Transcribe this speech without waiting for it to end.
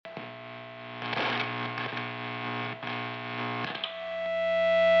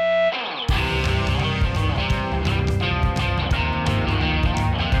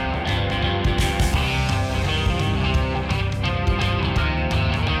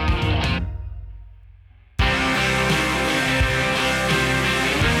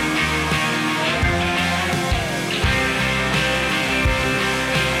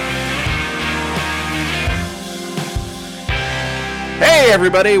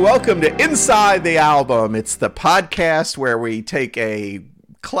everybody, welcome to Inside the Album. It's the podcast where we take a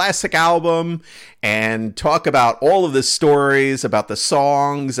classic album and talk about all of the stories about the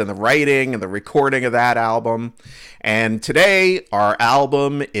songs and the writing and the recording of that album. And today, our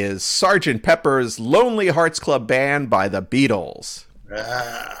album is Sgt. Pepper's Lonely Hearts Club Band by the Beatles.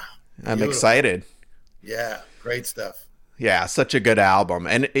 I'm excited. Yeah, great stuff. Yeah, such a good album.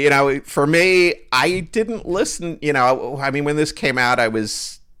 And, for me, I didn't listen, when this came out, I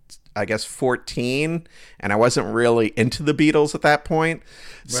was, 14, and I wasn't really into the Beatles at that point.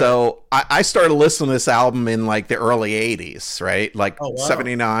 Right. So I started listening to this album in, the early 80s, right?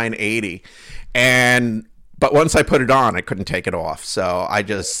 79, 80. But once I put it on, I couldn't take it off. So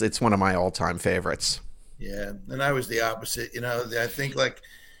it's one of my all-time favorites. Yeah, and I was the opposite. I think,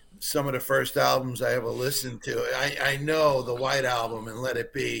 some of the first albums I ever listened to. I know the White Album and Let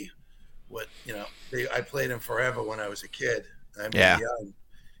It Be. I played them forever when I was a kid. I was young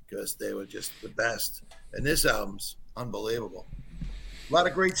because they were just the best. And this album's unbelievable. A lot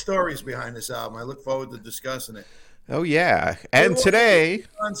of great stories behind this album. I look forward to discussing it. Oh, yeah. And today...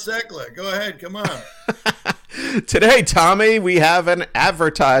 On Seckler. Go ahead. Come on. Today, Tommy, we have an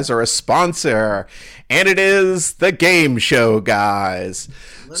advertiser, a sponsor, and it is the Game Show Guys.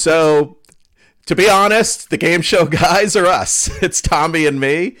 So, to be honest, the Game Show Guys are us. It's Tommy and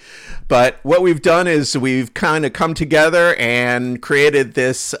me. But what we've done is we've kind of come together and created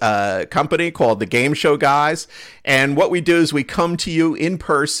this company called the Game Show Guys. And what we do is we come to you in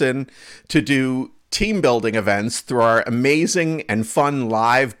person to do team building events through our amazing and fun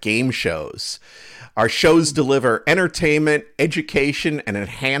live game shows. Our shows deliver entertainment, education, and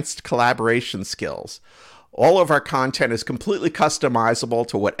enhanced collaboration skills. All of our content is completely customizable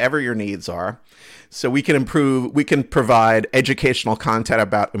to whatever your needs are. So we can provide educational content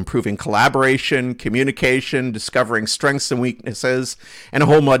about improving collaboration, communication, discovering strengths and weaknesses, and a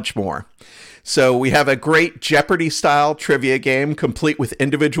whole bunch more. So we have a great Jeopardy-style trivia game complete with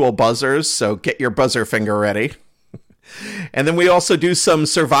individual buzzers, so get your buzzer finger ready. And then we also do some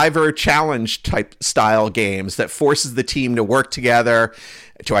Survivor Challenge type style games that forces the team to work together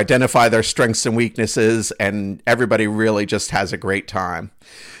to identify their strengths and weaknesses, and everybody really just has a great time.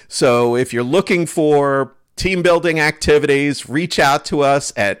 So if you're looking for team building activities, reach out to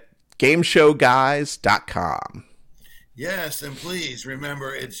us at gameshowguys.com. Yes, and please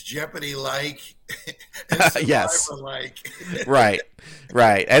remember it's Jeopardy-like and yes. Survivor-like.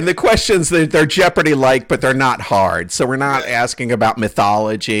 Right. And the questions, they're Jeopardy-like, but they're not hard. So we're not asking about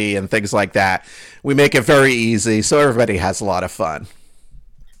mythology and things like that. We make it very easy so everybody has a lot of fun.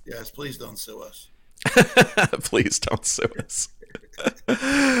 Yes, please don't sue us. Please don't sue us.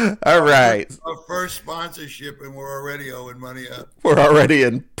 All right. Our first sponsorship, and we're already owing money up. We're already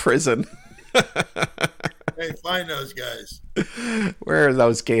in prison. Hey, find those guys. Where are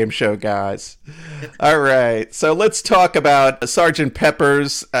those Game Show Guys? All right. So let's talk about Sgt.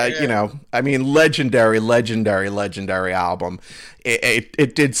 Pepper's, legendary album.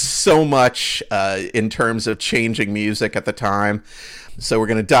 It did so much in terms of changing music at the time. So we're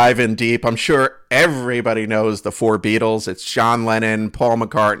going to dive in deep. I'm sure everybody knows the four Beatles. It's John Lennon, Paul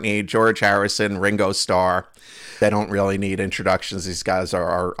McCartney, George Harrison, Ringo Starr. They don't really need introductions. These guys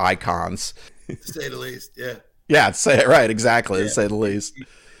are icons. To say the least, yeah. Yeah, say it right, exactly, to say the least.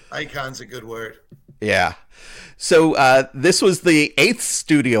 Icon's a good word. Yeah. So this was the 8th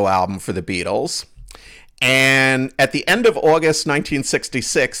studio album for the Beatles. And at the end of August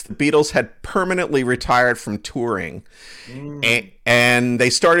 1966, the Beatles had permanently retired from touring. And they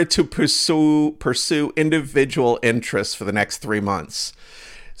started to pursue individual interests for the next 3 months.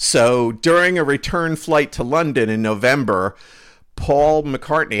 So during a return flight to London in November, Paul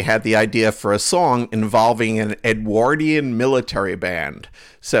McCartney had the idea for a song involving an Edwardian military band.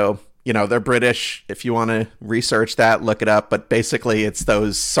 So, they're British. If you want to research that, look it up. But basically, it's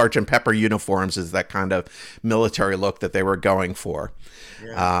those Sgt. Pepper uniforms is that kind of military look that they were going for.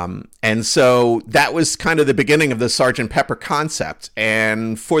 Yeah. And so that was kind of the beginning of the Sgt. Pepper concept.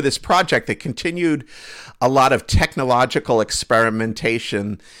 And for this project, they continued a lot of technological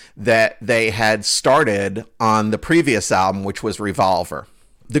experimentation that they had started on the previous album, which was Revolver.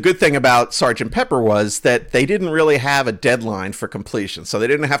 The good thing about Sgt. Pepper was that they didn't really have a deadline for completion. So they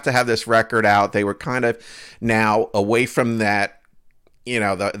didn't have to have this record out. They were kind of now away from that,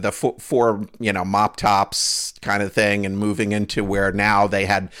 the four mop tops kind of thing, and moving into where now they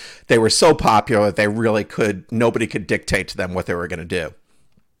were so popular that nobody could dictate to them what they were going to do.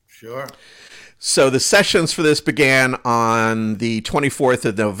 Sure. So the sessions for this began on the 24th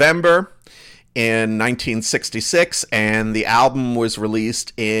of November in 1966, and the album was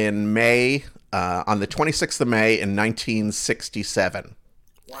released in May, on the 26th of May in 1967.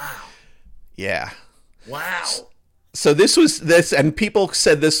 Wow. Yeah. Wow. So and people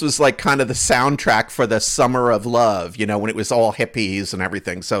said this was like kind of the soundtrack for the Summer of Love, when it was all hippies and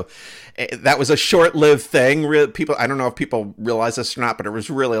everything. So that was a short-lived thing. People, I don't know if people realize this or not, but it was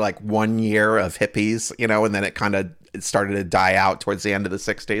really like 1 year of hippies, and then it started to die out towards the end of the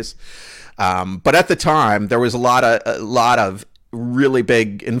 60s. But at the time, there was a lot of really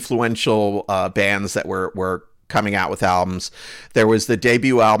big influential bands that were coming out with albums. There was the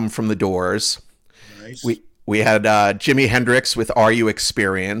debut album from The Doors. Nice. We had Jimi Hendrix with Are You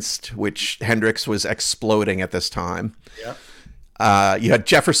Experienced, which Hendrix was exploding at this time. Yeah. You had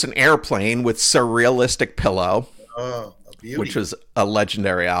Jefferson Airplane with Surrealistic Pillow, which was a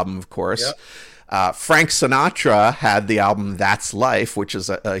legendary album, of course. Yep. Frank Sinatra had the album That's Life, which is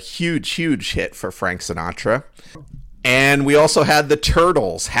a huge, huge hit for Frank Sinatra. And we also had the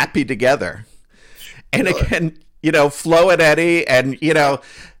Turtles, Happy Together. And again, Flo and Eddie, and,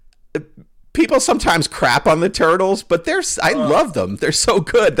 people sometimes crap on the Turtles, but I love them. They're so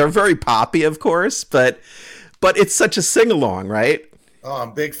good. They're very poppy, of course, but it's such a sing-along, right? Oh, I'm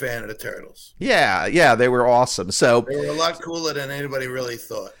a big fan of the Turtles. Yeah, they were awesome. So they were a lot cooler than anybody really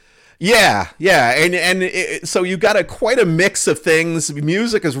thought. Yeah, so you got quite a mix of things.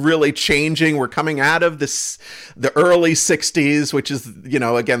 Music is really changing. We're coming out of the early 60s, which is,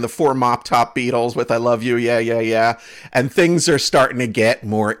 again, the 4 mop top Beatles with I Love You, yeah. And things are starting to get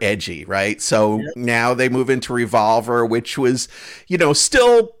more edgy, right? So now they move into Revolver, which was,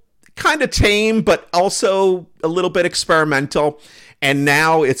 still kind of tame, but also a little bit experimental. And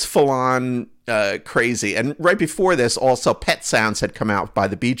now it's full on crazy. And right before this, also Pet Sounds had come out by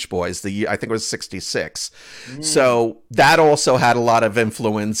the Beach Boys. I think it was 66. So that also had a lot of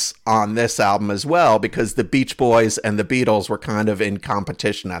influence on this album as well, because the Beach Boys and the Beatles were kind of in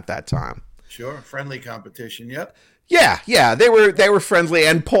competition at that time. Sure, friendly competition. Yep. Yeah, they were friendly,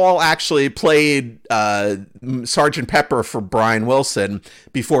 and Paul actually played Sgt. Pepper for Brian Wilson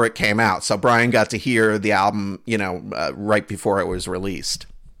before it came out. So Brian got to hear the album, right before it was released.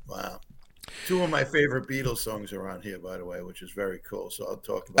 Wow. 2 of my favorite Beatles songs are on here, by the way, which is very cool. So I'll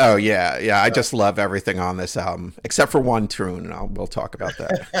talk about. Oh yeah. I just love everything on this album, except for one tune, and we'll talk about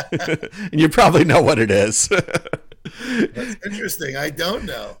that. And you probably know what it is. That's interesting. I don't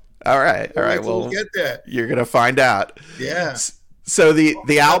know. All right. Well, we'll get there. You're gonna find out. Yeah. So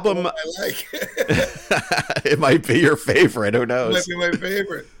the album, I like. It might be your favorite. Who knows? It might be my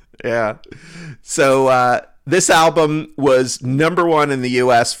favorite. Yeah. So this album was #1 in the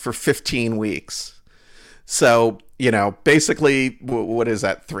U.S. for 15 weeks. So basically, what is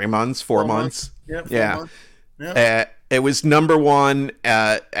that? 3 months? 4 months? Yeah. 4 months. Yeah. It was #1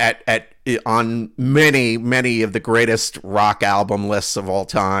 on many of the greatest rock album lists of all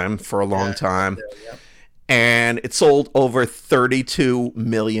time for a long time. Yeah. And it sold over 32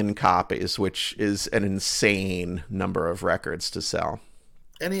 million copies, which is an insane number of records to sell.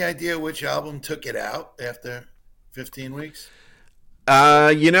 Any idea which album took it out after 15 weeks?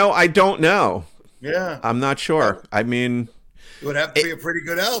 I don't know. Yeah. I'm not sure. I mean, it would have to be a pretty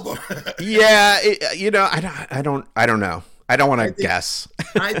good album. Yeah, I don't know. I don't want to guess.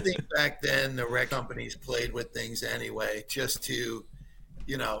 I think back then the record companies played with things anyway, just to,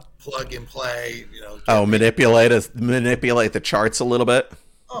 plug and play. Manipulate the charts a little bit.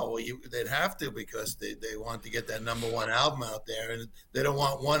 Oh, well, they'd have to, because they want to get that #1 album out there, and they don't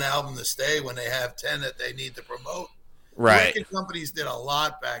want one album to stay when they have 10 that they need to promote. Right. Record companies did a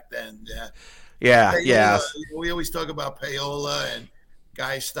lot back then. Yeah. We always talk about payola and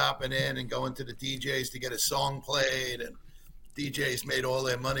guys stopping in and going to the DJs to get a song played, and DJs made all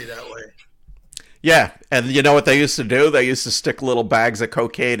their money that way. Yeah, and you know what they used to do? They used to stick little bags of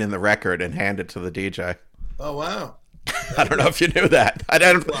cocaine in the record and hand it to the DJ. Oh, wow. I don't know if you knew that. I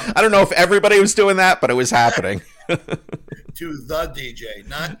don't know if everybody was doing that, but it was happening. To the DJ,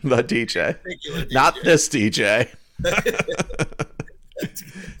 not the DJ. DJ. Not this DJ.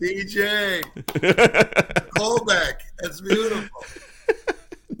 DJ. Callback. That's beautiful.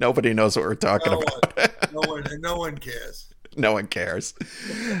 Nobody knows what we're talking about. No one cares. No one cares.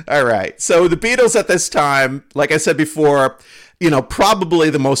 All right. So the Beatles at this time, like I said before, probably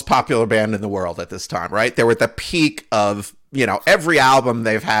the most popular band in the world at this time, right? They were at the peak of, every album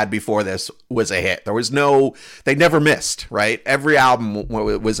they've had before this was a hit. They never missed, right? Every album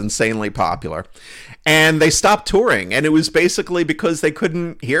was insanely popular. And they stopped touring, and it was basically because they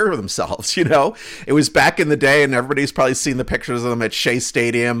couldn't hear themselves, It was back in the day, and everybody's probably seen the pictures of them at Shea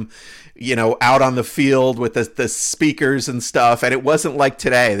Stadium, out on the field with the speakers and stuff. And it wasn't like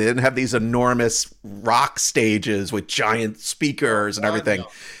today. They didn't have these enormous rock stages with giant speakers and everything.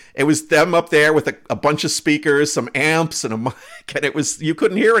 It was them up there with a bunch of speakers, some amps, and a mic, and you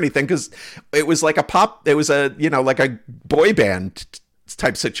couldn't hear anything because it was like it was a like a boy band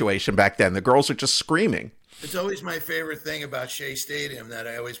type situation back then. The girls are just screaming. It's always my favorite thing about Shea Stadium that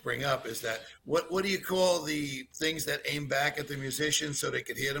I always bring up is that what do you call the things that aim back at the musicians so they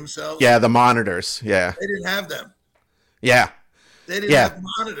could hear themselves? Yeah, the monitors. Yeah, they didn't have them. Yeah, they didn't have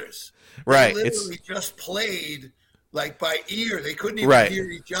monitors. Right, they literally just played like by ear. They couldn't even hear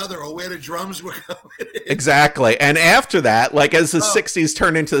each other or where the drums were coming in. Exactly. And after that, like as the 60s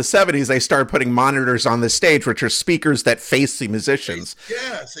turned into the 70s, they started putting monitors on the stage, which are speakers that face the musicians.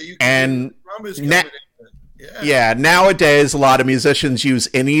 Yeah, so you can hear the drummers coming in. Yeah, nowadays a lot of musicians use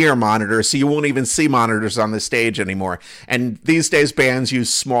in-ear monitors, so you won't even see monitors on the stage anymore. And these days bands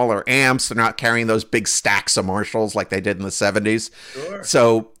use smaller amps. They're not carrying those big stacks of Marshalls like they did in the 70s. Sure.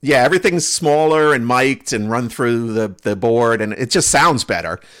 So, yeah, everything's smaller and mic'd and run through the board, and it just sounds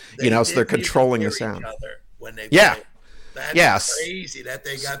better, so they're controlling the sound. When they play. That's crazy that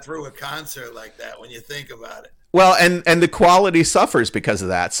they got through a concert like that when you think about it. Well, and the quality suffers because of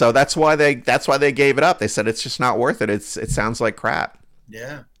that. So that's why they gave it up. They said it's just not worth it. It sounds like crap.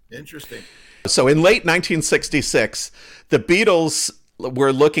 Yeah, interesting. So in late 1966, the Beatles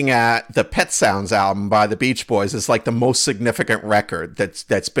were looking at the Pet Sounds album by the Beach Boys as like the most significant record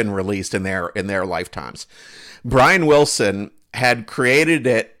that's been released in their lifetimes. Brian Wilson had created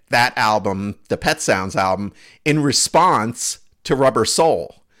that album, the Pet Sounds album, in response to Rubber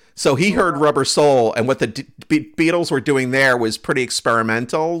Soul. So he heard Rubber Soul, and what the Beatles were doing there was pretty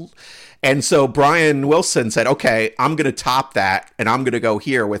experimental. And so Brian Wilson said, okay, I'm going to top that, and I'm going to go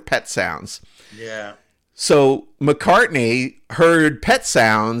here with Pet Sounds. Yeah. So McCartney heard Pet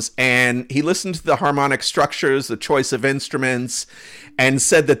Sounds, and he listened to the harmonic structures, the choice of instruments, and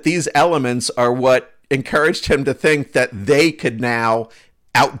said that these elements are what encouraged him to think that they could now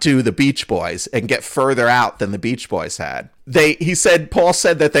outdo the Beach Boys and get further out than the Beach Boys had. Paul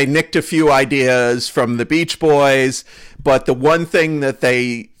said that they nicked a few ideas from the Beach Boys, but the one thing that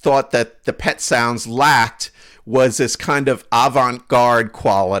they thought that the Pet Sounds lacked was this kind of avant-garde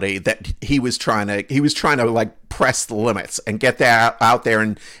quality that he was trying to like press the limits and get that out there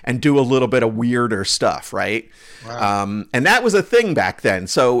and do a little bit of weirder stuff, right? Wow. And that was a thing back then.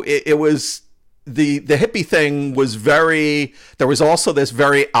 So it was the hippie thing was there was also this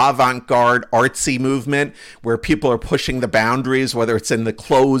very avant-garde artsy movement where people are pushing the boundaries, whether it's in the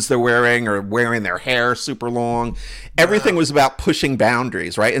clothes they're wearing or wearing their hair super long. Everything was about pushing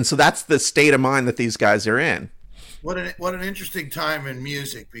boundaries, right? And so that's the state of mind that these guys are in. What an interesting time in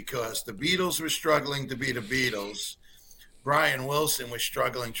music, because the Beatles were struggling to be the Beatles. Brian Wilson was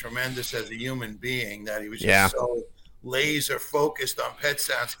struggling tremendous as a human being, that he was just so laser focused on Pet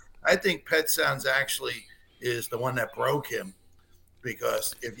Sounds. I think Pet Sounds actually is the one that broke him,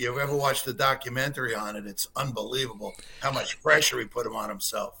 because if you've ever watched the documentary on it, it's unbelievable how much pressure he put him on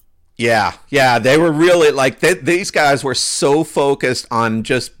himself. Yeah, they were really like these guys were so focused on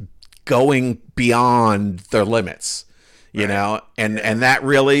just going beyond their limits, and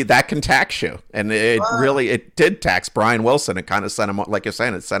that can tax you, and it did tax Brian Wilson. It kind of sent him, like you're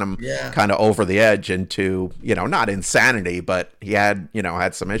saying, kind of over the edge into not insanity, but he had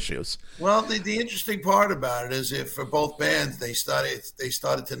some issues. Well, the interesting part about it is, if for both bands they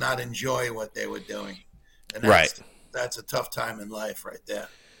started to not enjoy what they were doing, and that's a tough time in life right there.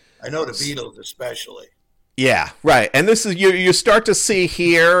 I know the Beatles especially. Yeah, right. And this is you start to see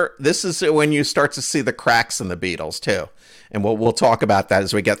here. This is when you start to see the cracks in the Beatles too, and we'll talk about that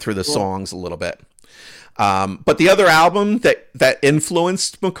as we get through the songs a little bit. But the other album that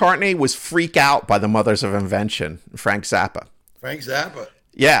influenced McCartney was "Freak Out" by the Mothers of Invention, Frank Zappa. Frank Zappa.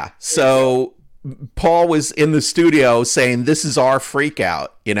 Yeah. So Paul was in the studio saying, "This is our freak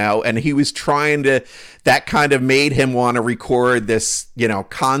out," and he was trying to, that kind of made him want to record this,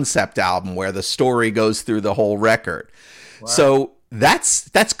 concept album where the story goes through the whole record. Wow. So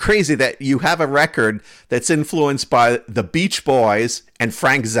that's crazy that you have a record that's influenced by the Beach Boys and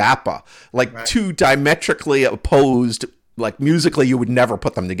Frank Zappa, like two diametrically opposed, like musically you would never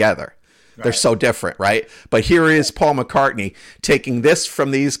put them together. They're so different, right? But here is Paul McCartney taking this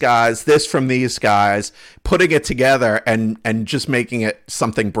from these guys, putting it together and just making it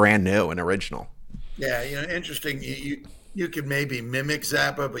something brand new and original. Yeah, interesting. You could maybe mimic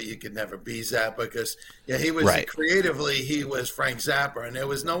Zappa, but you could never be Zappa, because he was creatively, he was Frank Zappa, and there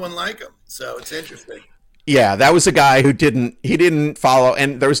was no one like him. So it's interesting. Yeah, that was a guy who didn't follow,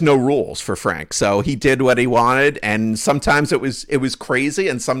 and there was no rules for Frank. So he did what he wanted, and sometimes it was crazy,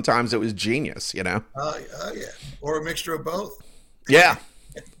 and sometimes it was genius, Oh, yeah. Or a mixture of both. Yeah.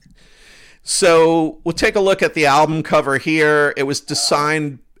 So we'll take a look at the album cover here. It was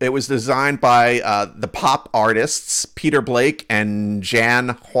designed It was designed by the pop artists Peter Blake and Jan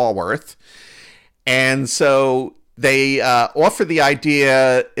Haworth. And so they offered the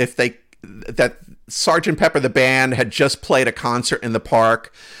idea that Sgt. Pepper the band had just played a concert in the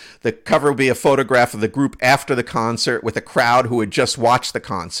park. The cover would be a photograph of the group after the concert with a crowd who had just watched the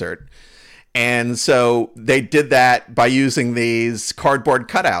concert. And so they did that by using these cardboard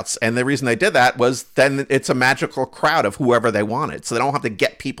cutouts. And the reason they did that was then it's a magical crowd of whoever they wanted. So they don't have to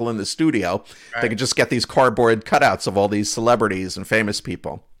get people in the studio. Right. They could just get these cardboard cutouts of all these celebrities and famous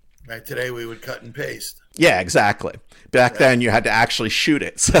people. Right. Today we would cut and paste. Yeah, exactly. Back then you had to actually shoot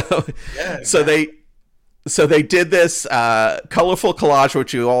it. So, yeah, exactly. So they did this colorful collage,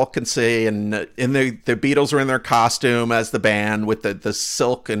 which you all can see, and the Beatles are in their costume as the band with the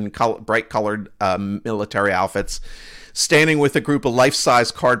silk and bright colored military outfits, standing with a group of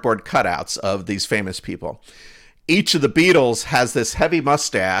life-size cardboard cutouts of these famous people. Each of the Beatles has this heavy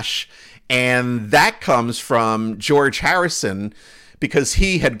mustache, and that comes from George Harrison because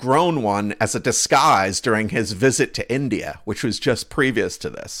he had grown one as a disguise during his visit to India, which was just previous to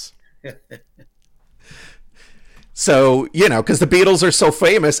this. So, because the Beatles are so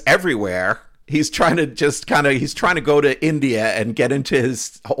famous everywhere, he's trying to go to India and get into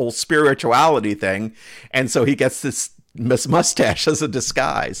his whole spirituality thing. And so he gets this mustache as a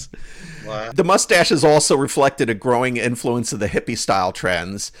disguise. Wow. The mustache has also reflected a growing influence of the hippie style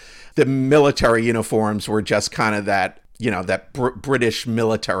trends. The military uniforms were just kind of that, that British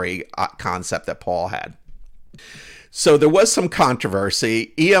military concept that Paul had. So there was some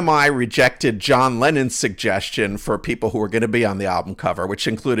controversy. EMI rejected John Lennon's suggestion for people who were going to be on the album cover, which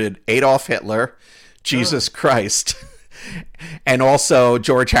included Adolf Hitler, Jesus Christ, and also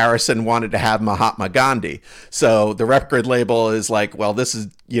George Harrison wanted to have Mahatma Gandhi. So the record label is like, well, this is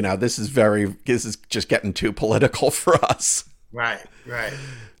just getting too political for us. Right.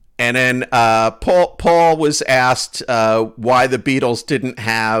 And then Paul was asked why the Beatles didn't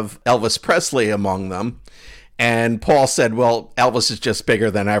have Elvis Presley among them. And Paul said, well, Elvis is just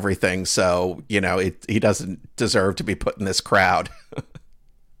bigger than everything, so, he doesn't deserve to be put in this crowd.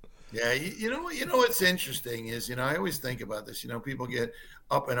 Yeah, you know what's interesting is, I always think about this. People get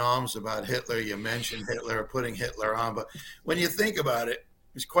up in arms about Hitler. You mentioned Hitler, putting Hitler on. But when you think about it,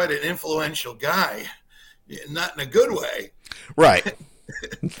 he's quite an influential guy, not in a good way. Right.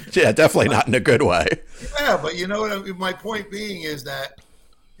 Yeah, definitely not in a good way. Yeah, but my point being is that,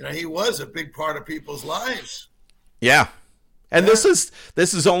 he was a big part of people's lives. Yeah. And this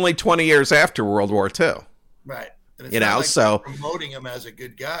is only 20 years after World War II. Right. And it's not like so promoting him as a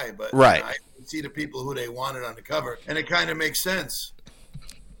good guy, but right. I see the people who they wanted on the cover, and it kind of makes sense.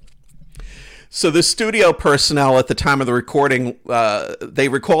 So the studio personnel at the time of the recording, they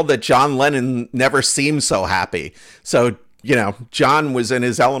recalled that John Lennon never seemed so happy. So, John was in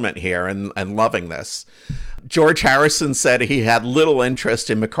his element here and loving this. George Harrison said he had little interest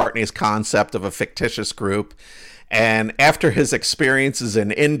in McCartney's concept of a fictitious group. And after his experiences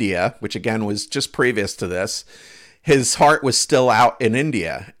in India, which again was just previous to this, his heart was still out in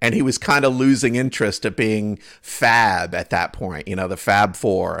India. And he was kind of losing interest at being Fab at that point, the Fab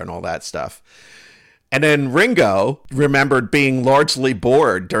Four and all that stuff. And then Ringo remembered being largely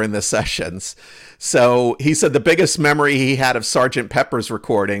bored during the sessions. So he said the biggest memory he had of Sgt. Pepper's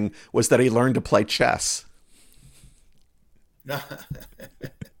recording was that he learned to play chess. There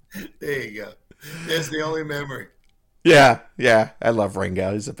you go. That's the only memory. Yeah. I love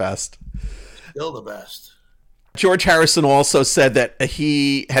Ringo. He's the best. Still the best. George Harrison also said that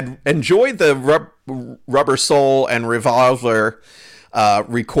he had enjoyed the Rubber Soul and Revolver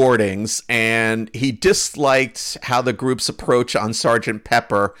recordings, and he disliked how the group's approach on Sgt.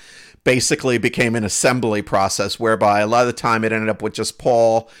 Pepper basically became an assembly process, whereby a lot of the time it ended up with just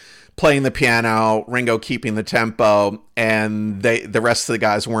Paul playing the piano, Ringo keeping the tempo, and the rest of the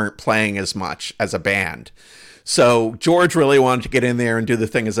guys weren't playing as much as a band. So George really wanted to get in there and do the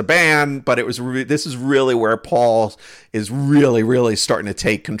thing as a band, but this is really where Paul is really, really starting to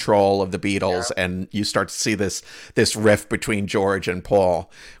take control of the Beatles, and you start to see this rift between George and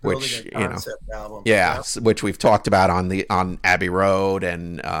Paul, which album. Which we've talked about on Abbey Road,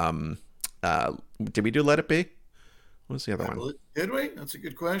 and did we do Let It Be? What was the other one? Did we? That's a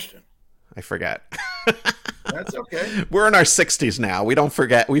good question. I forget. That's okay. We're in our 60s now. We don't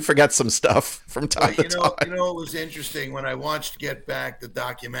forget. We forget some stuff from time to time. It was interesting when I watched Get Back, the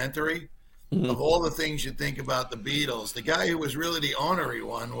documentary. Mm-hmm. Of all the things you think about the Beatles, the guy who was really the ornery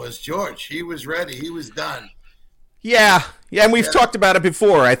one was George. He was ready. He was done. Yeah, and we've talked about it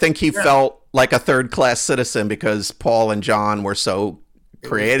before. I think he felt like a third-class citizen because Paul and John were so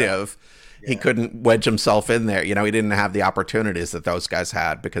creative. he couldn't wedge himself in there. You know, he didn't have the opportunities that those guys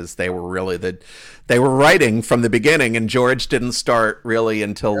had because they were really they were writing from the beginning, and George didn't start really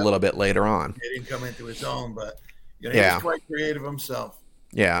until a little bit later on. He didn't come into his own, but he was quite creative himself.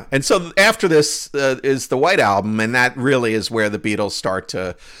 Yeah, and so after this is the White Album, and that really is where the Beatles start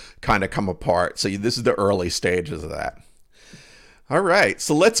to kind of come apart. So this is the early stages of that. All right,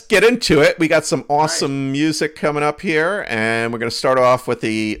 so let's get into it. We got some awesome music coming up here, and we're going to start off with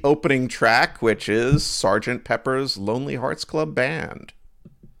the opening track, which is Sgt. Pepper's Lonely Hearts Club Band.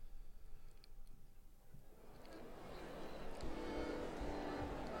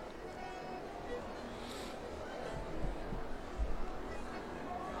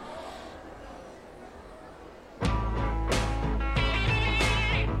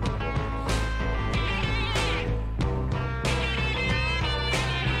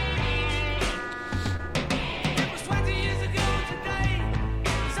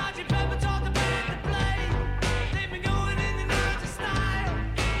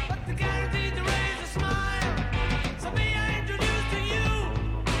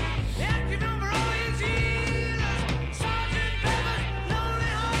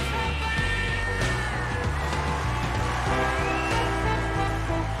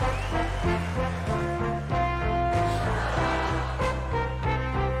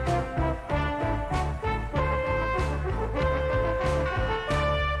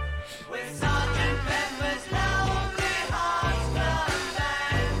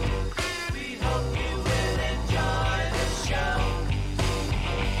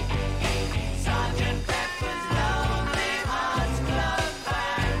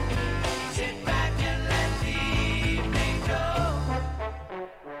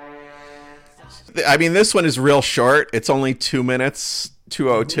 I mean, this one is real short. It's only 2 minutes.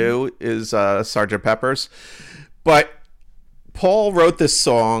 2:02 is Sgt. Pepper's. But Paul wrote this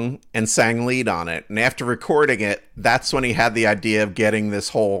song and sang lead on it. And after recording it, that's when he had the idea of getting this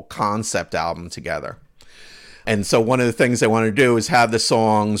whole concept album together. And so one of the things they want to do is have the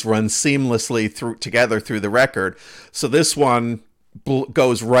songs run seamlessly together through the record. So this one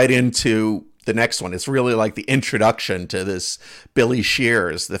goes right into the next one. It's really like the introduction to this Billy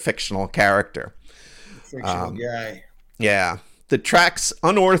Shears, the fictional character. Fictional guy. Yeah. The track's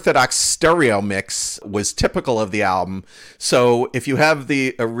unorthodox stereo mix was typical of the album. So if you have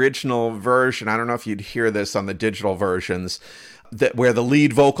the original version, I don't know if you'd hear this on the digital versions, where the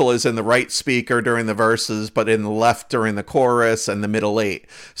lead vocal is in the right speaker during the verses, but in the left during the chorus and the middle eight.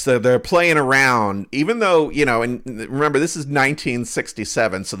 So they're playing around, even though, you know, and remember, this is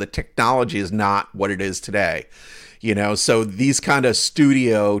 1967, so the technology is not what it is today. You know, so these kind of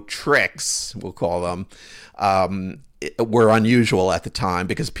studio tricks, we'll call them, were unusual at the time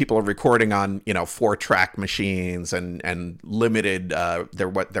because people are recording on, you know, 4-track machines and limited. There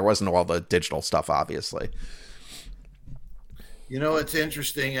wasn't all the digital stuff, obviously. You know, it's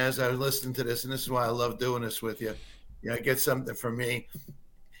interesting as I was listening to this, and this is why I love doing this with you. You know, I get something from me.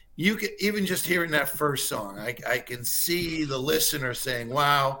 You can even just hearing that first song, I can see the listener saying,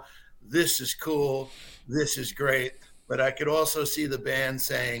 "Wow, this is cool. This is great." But I could also see the band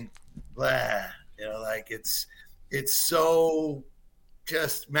saying, "Blah," you know, like it's so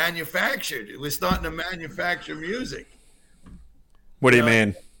just manufactured. It was starting to manufacture music. What do you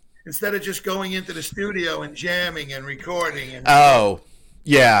mean? Instead of just going into the studio and jamming and recording.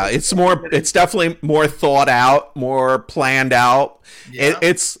 Yeah, it's definitely more thought out, more planned out. Yeah.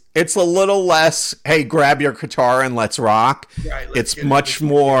 It's a little less, hey, grab your guitar and let's rock. Right, it's much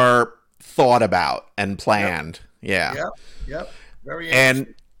more thought about and planned. Yep. Yeah. Yep. Very interesting.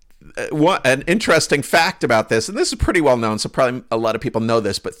 And an interesting fact about this, and this is pretty well known, so probably a lot of people know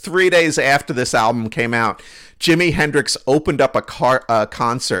this, but 3 days after this album came out, Jimi Hendrix opened up a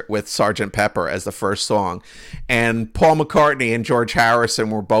concert with Sgt. Pepper as the first song, and Paul McCartney and George Harrison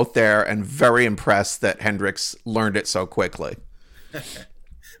were both there and very impressed that Hendrix learned it so quickly.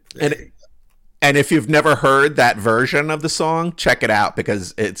 And if you've never heard that version of the song, check it out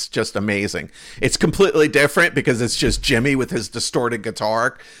because it's just amazing. It's completely different because it's just Jimmy with his distorted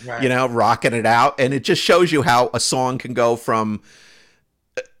guitar, right, you know, rocking it out. And it just shows you how a song can go from,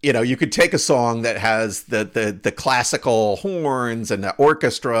 you know, you could take a song that has the classical horns and the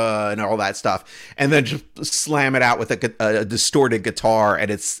orchestra and all that stuff, and then just slam it out with a distorted guitar.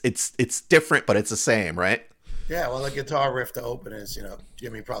 And it's different, but it's the same, right? Yeah, well, the guitar riff to open is, you know,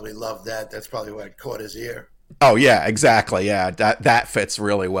 Jimmy probably loved that. That's probably what caught his ear. Oh, yeah, exactly. Yeah, that fits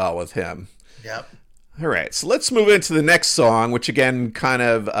really well with him. Yep. All right, so let's move into the next song, which again, kind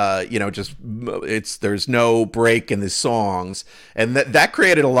of, there's no break in the songs, and that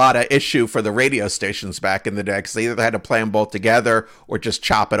created a lot of issue for the radio stations back in the day, because they either had to play them both together or just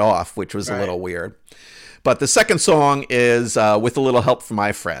chop it off, which was a little weird. But the second song is With a Little Help from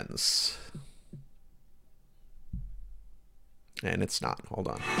My Friends. And it's not. Hold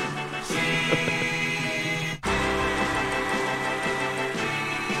on.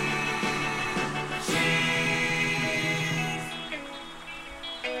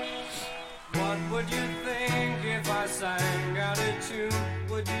 What would you think if I sang out a tune?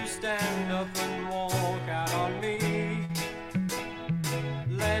 Would you stand up and walk out on me?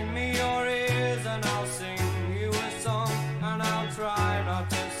 Lend me your ears and I'll sing you a song, and I'll try not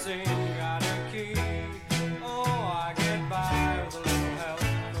to sing out of key. Oh, I get by with a little help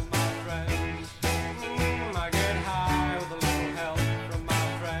from my friends. I get high with a little help from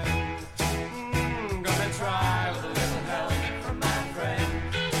my friends. Gonna try with a little help from my friends.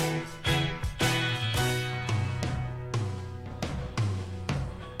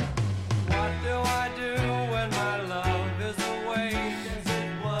 What do I do when my love is away? Does it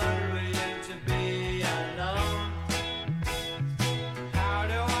worry you to be alone? How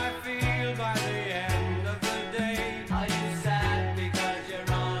do I feel by the end of the day? Are you sad because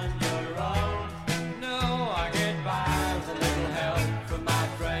you're on your own? No, I get by with a little help from my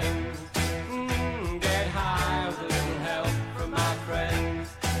friends. Get high with a little help from my friends.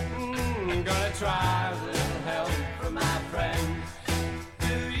 Gonna try with a little help from my friends.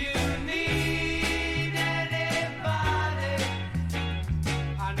 Do you need anybody?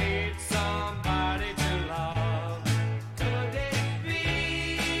 I need somebody to love. Could it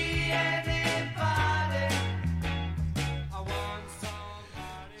be anybody? I want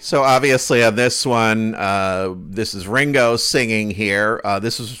somebody. So obviously on this one, this is Ringo singing here.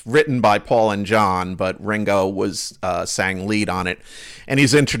 This was written by Paul and John, but Ringo was sang lead on it. And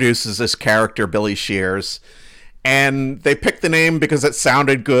he's introduced as this character, Billy Shears. And they picked the name because it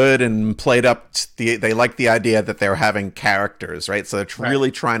sounded good and played up. They liked the idea that they're having characters, right? So they're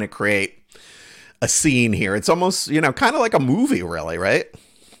really trying to create a scene here. It's almost, kind of like a movie, really, right?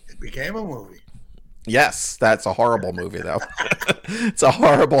 It became a movie. Yes, that's a horrible movie, though. It's a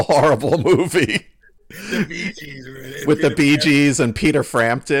horrible, horrible movie. The Bee Gees were in it. With the Bee Gees and Peter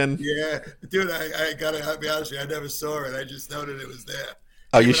Frampton. Yeah, dude, I gotta be honest with you. I never saw it. I just noted it was there.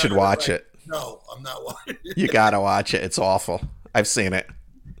 Oh, you should watch it. No, I'm not watching it. You gotta watch it. It's awful. I've seen it.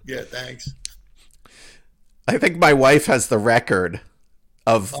 Yeah, thanks. I think my wife has the record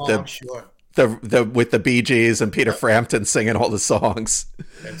of I'm sure. the with the Bee Gees and Peter Frampton singing all the songs.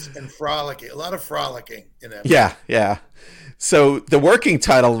 And frolicking, a lot of frolicking in that. Yeah. So the working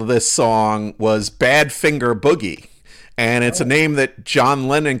title of this song was Bad Finger Boogie. And it's a name that John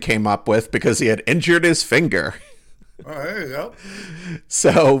Lennon came up with because he had injured his finger. Oh, there you go.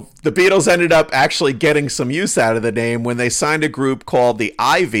 So the Beatles ended up actually getting some use out of the name when they signed a group called the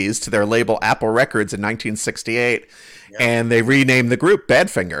Ivies to their label Apple Records in 1968. Yeah. And they renamed the group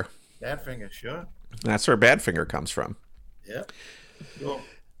Badfinger. Badfinger, sure. That's where Badfinger comes from. Yeah. Cool.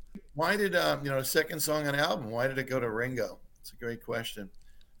 Why did, the second song on the album, why did it go to Ringo? It's a great question.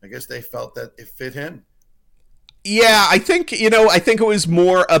 I guess they felt that it fit him. Yeah, I think it was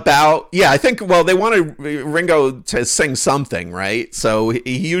more about, they wanted Ringo to sing something, right? So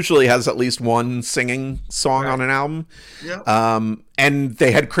he usually has at least one singing song on an album. Yeah. And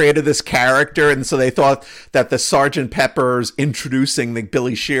they had created this character, and so they thought that the Sgt. Pepper's introducing the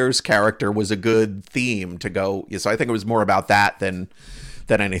Billy Shears character was a good theme to go. So I think it was more about that than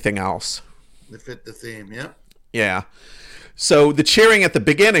anything else. It fit the theme, yeah. Yeah. So the cheering at the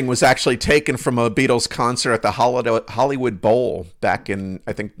beginning was actually taken from a Beatles concert at the Hollywood Bowl back in,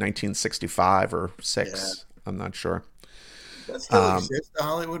 I think, 1965 or 6. Yeah. I'm not sure. Does that still exist, the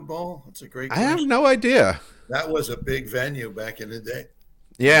Hollywood Bowl? That's a great question. I have no idea. That was a big venue back in the day.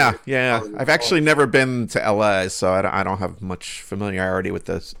 Yeah. I've actually never been to LA, so I don't have much familiarity with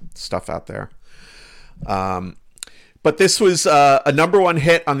the stuff out there. But this was a #1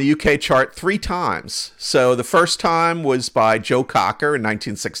 hit on the UK chart 3 times. So the first time was by Joe Cocker in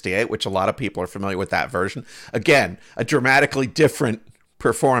 1968, which a lot of people are familiar with that version. Again, a dramatically different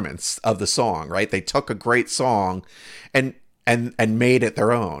performance of the song, right? They took a great song and made it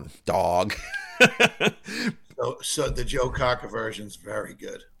their own. Dog. So the Joe Cocker version's very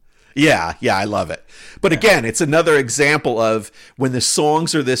good. Yeah, I love it. But again, it's another example of when the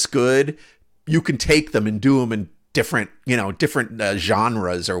songs are this good, you can take them and do them in different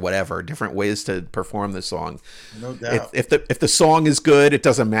genres or whatever, different ways to perform the song. No doubt. If the song is good, it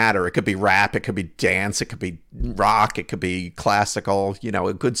doesn't matter. It could be rap, it could be dance, it could be rock, it could be classical.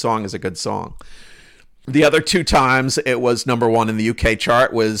 A good song is a good song. The other two times it was number one in the UK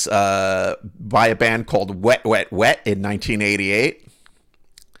chart was by a band called Wet Wet Wet in 1988.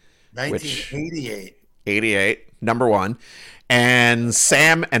 1988. 88, number one. And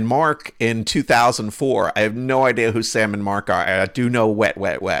Sam and Mark in 2004. I have no idea who Sam and Mark are. I do know Wet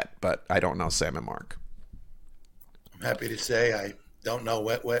Wet Wet, but I don't know Sam and Mark. I'm happy to say I don't know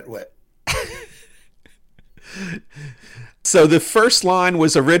Wet Wet Wet. So the first line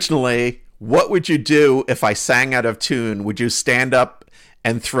was originally, "What would you do if I sang out of tune? Would you stand up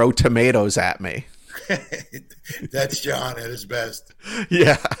and throw tomatoes at me?" That's John at his best.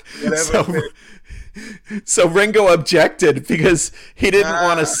 Yeah. So Ringo objected because he didn't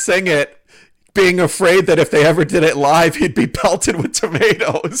want to sing it, being afraid that if they ever did it live, he'd be pelted with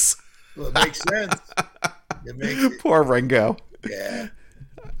tomatoes. Well, it makes sense. It makes it. Poor Ringo. Yeah.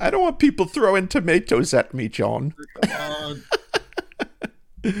 I don't want people throwing tomatoes at me, John. Come on.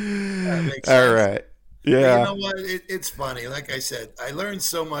 That makes sense. All right. Yeah. You know what? It's funny. Like I said, I learned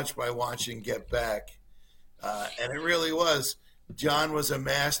so much by watching Get Back. And it really was. John was a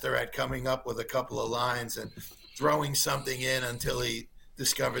master at coming up with a couple of lines and throwing something in until he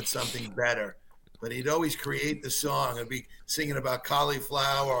discovered something better. But he'd always create the song and be singing about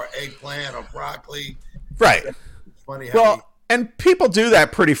cauliflower or eggplant or broccoli. Right. It's funny how Well, and people do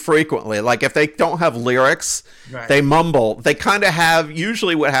that pretty frequently. Like if they don't have lyrics, Right. they mumble. They kind of have,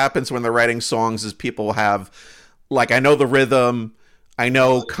 usually what happens when they're writing songs is people have, like, I know the rhythm, I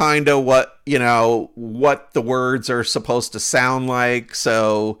know kind of what the words are supposed to sound like.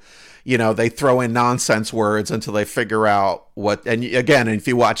 So, they throw in nonsense words until they figure out what, and again, if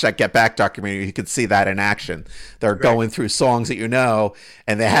you watch that Get Back documentary, you can see that in action. They're going through songs that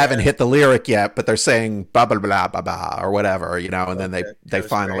and they haven't hit the lyric yet, but they're saying blah, blah, blah, blah, blah, or whatever, and then they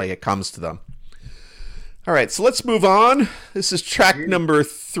finally, it comes to them. All right, so let's move on. This is track number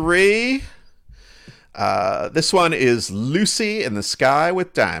 3. This one is Lucy in the Sky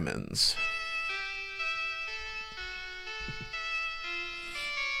with Diamonds.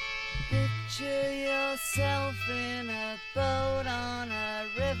 Picture yourself in a boat on a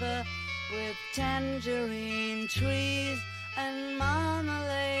river with tangerine trees and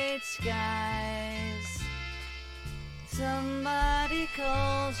marmalade skies. Somebody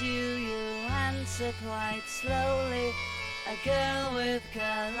calls you, you answer quite slowly. A girl with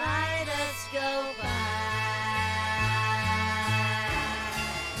kaleidoscope eyes.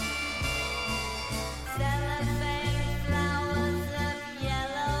 Cellophane flowers of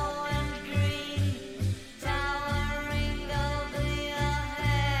yellow and green towering over your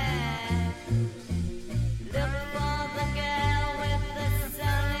head. Look for the girl with the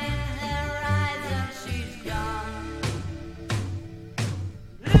sun in her eyes and she's gone.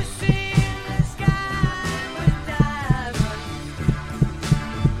 Lucy in the sky with diamonds.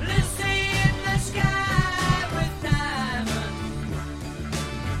 Lucy in the sky with diamonds.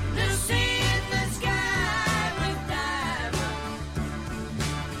 Lucy in the sky with diamonds.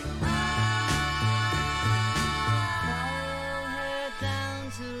 Follow her down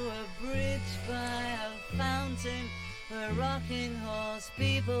to a bridge by a fountain where rocking horse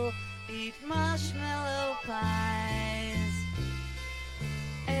people eat marshmallow pies.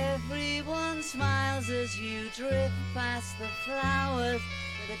 Everyone smiles as you drift past the flowers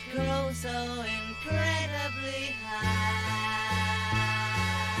that grow so incredibly high.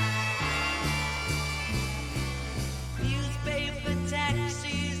 Newspaper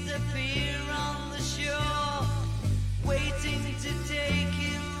taxis appear on the shore, waiting to take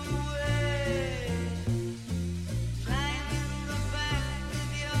you away. Lying in the back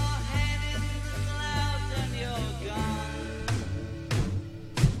with your head in the clouds and you're gone.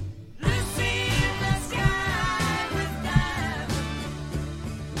 Lucy in the sky with diamonds.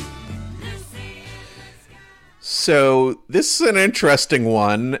 Lucy in the sky. So this is an interesting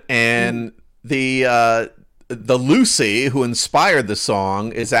one, and the Lucy who inspired the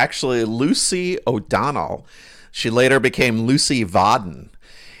song is actually Lucy O'Donnell. She later became Lucy Vodden,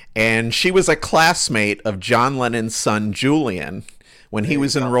 and she was a classmate of John Lennon's son Julian when he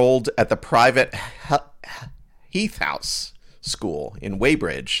was enrolled at the private Heath House School in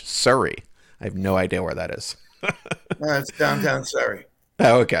Weybridge, Surrey. I have no idea where that is. It's downtown Surrey.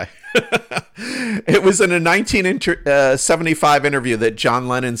 Oh, okay. It was in a 1975 interview that John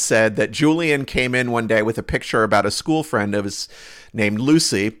Lennon said that Julian came in one day with a picture about a school friend of his named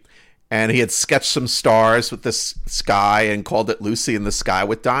Lucy, and he had sketched some stars with this sky and called it Lucy in the Sky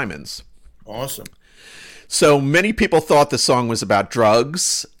with Diamonds. Awesome. So many people thought the song was about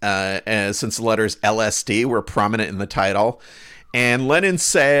drugs, since the letters LSD were prominent in the title. And Lennon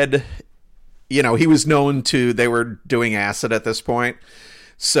said, he was known to, they were doing acid at this point.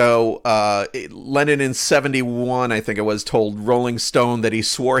 So Lennon in 71, I think it was, told Rolling Stone that he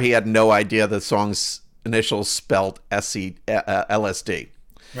swore he had no idea the song's initials spelled LSD.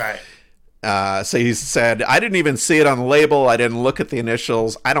 Right. So he said, I didn't even see it on the label. I didn't look at the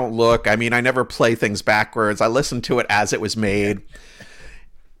initials. I don't look. I mean, I never play things backwards. I listened to it as it was made.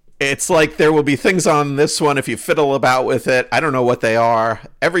 It's like there will be things on this one if you fiddle about with it. I don't know what they are.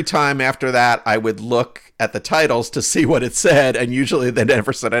 Every time after that, I would look at the titles to see what it said, and usually they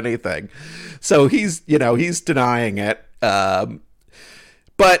never said anything. So he's denying it.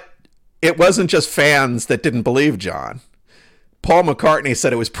 But it wasn't just fans that didn't believe John. Paul McCartney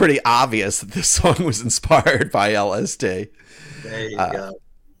said it was pretty obvious that this song was inspired by LSD. There you go.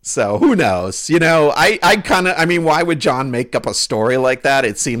 So who knows? I mean, why would John make up a story like that?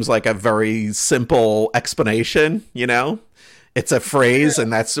 It seems like a very simple explanation, It's a phrase,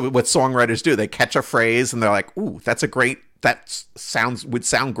 and that's what songwriters do. They catch a phrase, and they're like, ooh, would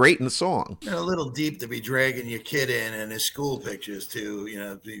sound great in the song. A little deep to be dragging your kid in and his school pictures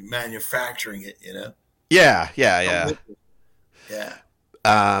to, be manufacturing it, Yeah. Yeah.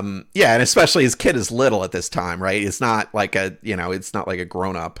 And especially his kid is little at this time, right? It's not like it's not like a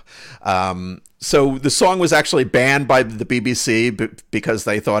grown up. So the song was actually banned by the BBC because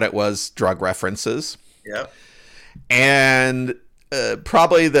they thought it was drug references. Yep. And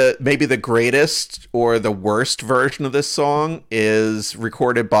probably maybe the greatest or the worst version of this song is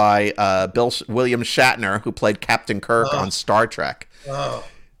recorded by William Shatner, who played Captain Kirk on Star Trek. Oh.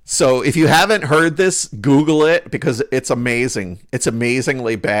 So if you haven't heard this, Google it because it's amazing. It's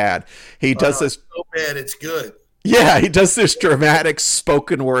amazingly bad. He does this so bad it's good. Yeah, he does this dramatic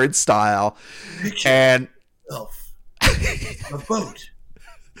spoken word style. Picture and yourself a boat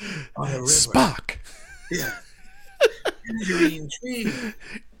on a river. Spock. Yeah. Tangerine tree.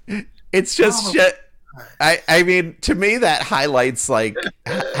 It's just shit. I mean, to me, that highlights like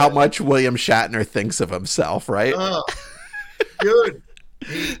how much William Shatner thinks of himself, right? Oh, good.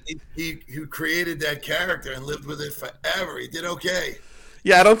 He who created that character and lived with it forever. He did okay.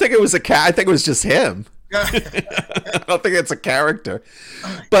 Yeah, I don't think it was I think it was just him. I don't think it's a character.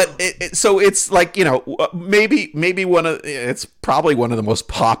 But so it's like, maybe it's probably one of the most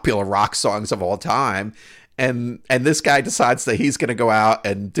popular rock songs of all time. And this guy decides that he's going to go out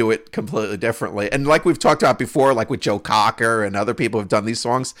and do it completely differently. And like we've talked about before, like with Joe Cocker and other people who've done these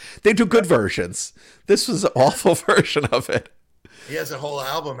songs, they do good versions. This was an awful version of it. He has a whole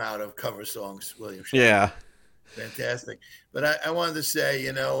album out of cover songs, William Shatner. Yeah. Fantastic. But I wanted to say,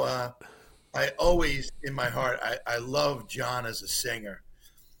 I always, in my heart, I love John as a singer.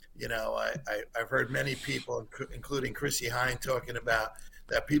 I've heard many people, including Chrissy Hine, talking about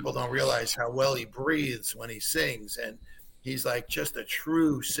that people don't realize how well he breathes when he sings. And he's like just a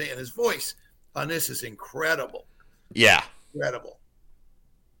true singer. His voice on this is incredible. Yeah. Incredible.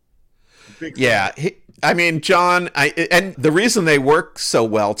 Yeah, John, and the reason they work so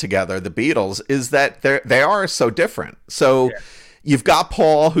well together, the Beatles, is that they are so different. So you've got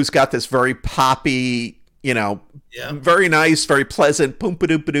Paul, who's got this very poppy, very nice, very pleasant,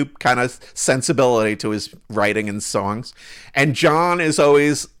 boom-ba-doop-ba-doop kind of sensibility to his writing and songs. And John is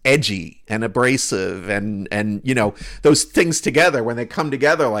always edgy and abrasive, and those things together, when they come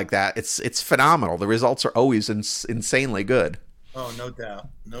together like that, it's phenomenal. The results are always insanely good. Oh, no doubt.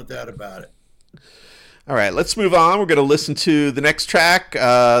 No doubt about it. All right, let's move on. We're going to listen to the next track.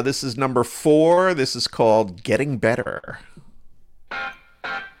 This is number 4. This is called Getting Better.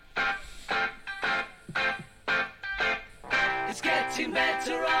 It's getting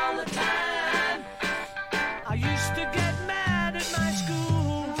better all the time. I used to get mad at my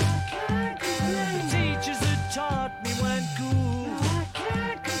school. The teachers that taught me weren't cool.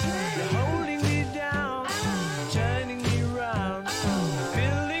 They're holding me down, turning me round,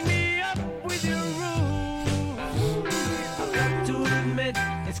 filling me up with your rules. I've got to admit,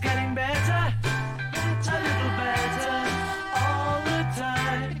 it's getting better, a little better all the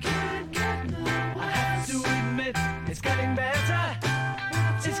time. I have to admit, it's getting better.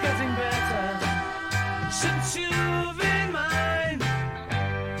 It's getting better since you've been mine.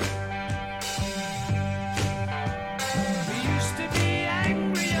 We used to be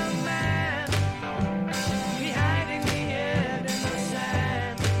angry young man, we hiding the head in the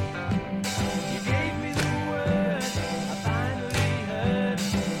sand. You gave me the word, I finally heard.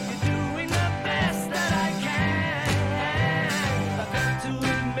 You're doing the best that I can. I've got to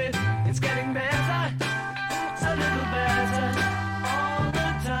admit, it's getting better, a little better all the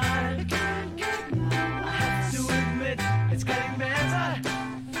time. I have to admit, it's getting better,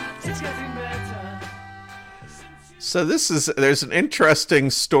 it's getting better. So there's an interesting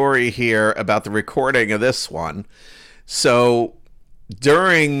story here about the recording of this one. So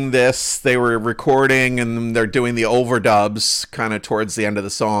during this, they were recording and they're doing the overdubs kind of towards the end of the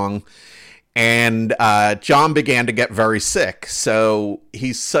song. And John began to get very sick. So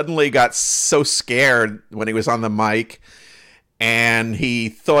he suddenly got so scared when he was on the mic, and he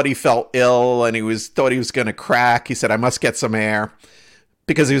thought he felt ill, and thought he was going to crack. He said, "I must get some air,"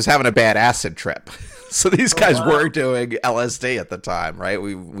 because he was having a bad acid trip. So these guys were doing LSD at the time, right?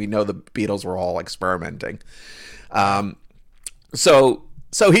 We know the Beatles were all experimenting. So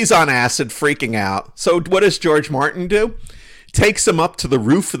he's on acid, freaking out. So what does George Martin do? Takes him up to the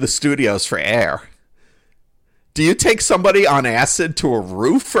roof of the studios for air. Do you take somebody on acid to a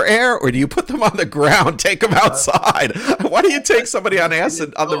roof for air, or do you put them on the ground, take them outside? Why do you take somebody on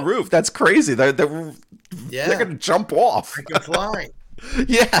acid on the roof? That's crazy. They're going to jump off. I can fly.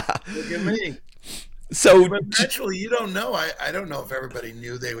 Yeah. Look at me. So, but actually, you don't know. I don't know if everybody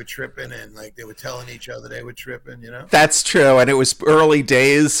knew they were tripping and like they were telling each other they were tripping, you know? That's true. And it was early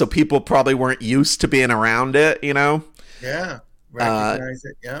days, so people probably weren't used to being around it, you know? Yeah. Recognize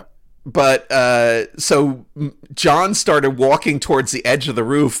it. Yeah. But so John started walking towards the edge of the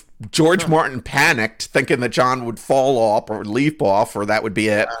roof. George Martin panicked, thinking that John would fall off or leap off, or that would be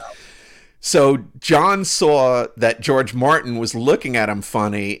it. Wow. So John saw that George Martin was looking at him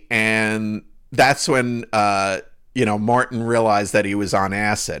funny, and that's when Martin realized that he was on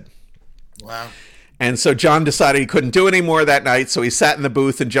acid. Wow. And so John decided he couldn't do any more that night, so he sat in the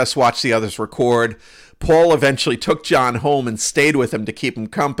booth and just watched the others record. Paul eventually took John home and stayed with him to keep him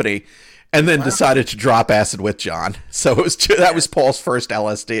company, and then decided to drop acid with John. So that was Paul's first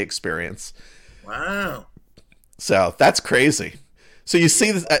LSD experience. Wow. So that's crazy. So you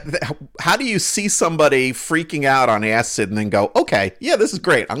see, how do you see somebody freaking out on acid and then go, okay, yeah, this is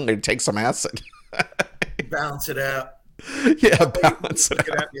great, I'm going to take some acid? Balance it out. Yeah, balance it out.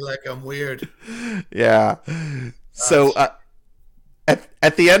 Looking at me like I'm weird. Yeah. So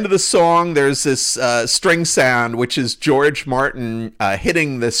at the end of the song, there's this string sound, which is George Martin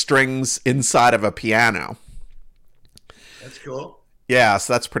hitting the strings inside of a piano. That's cool. Yeah,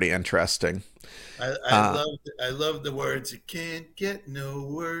 so that's pretty interesting. I love the words. It can't get no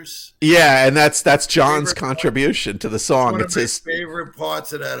worse. Yeah, and that's John's contribution to the song. It's one of my favorite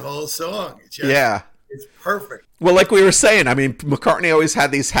parts of that whole song. It's perfect. Well, like we were saying, I mean, McCartney always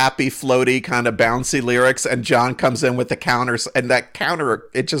had these happy, floaty, kind of bouncy lyrics, and John comes in with the counters, and that counter,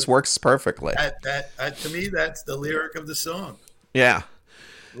 it just works perfectly. To me, that's the lyric of the song. Yeah.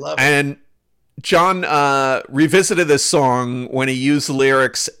 Love it. And John revisited this song when he used the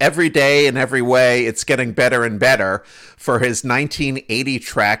lyrics "Every day in every way, it's getting better and better" for his 1980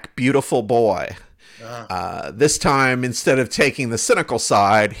 track "Beautiful Boy." This time, instead of taking the cynical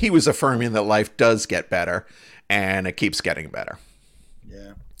side, he was affirming that life does get better, and it keeps getting better.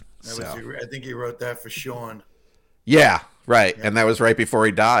 Yeah, I think he wrote that for Sean. Yeah, right, and that was right before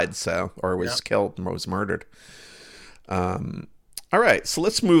he died, or was killed and was murdered. All right, so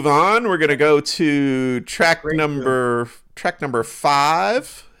let's move on. We're gonna go to track number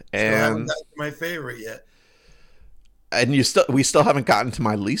 5, and I haven't gotten to my favorite yet. And we still haven't gotten to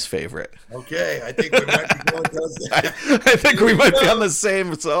my least favorite. Okay, I think we might be going to I think we might be on the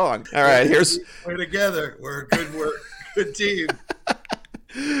same song. All right, we're together. We're a good team.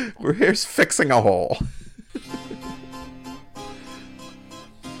 Here's "Fixing a Hole."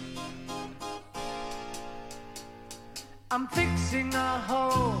 I'm fixing a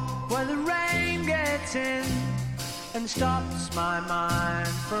hole where the rain gets in and stops my mind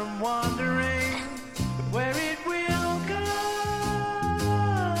from wandering where it will go.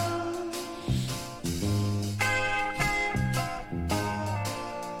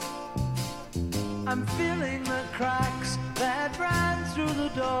 I'm filling the cracks that ran through the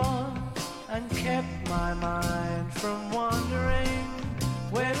door and kept my mind from wandering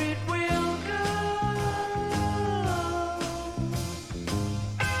where it will go.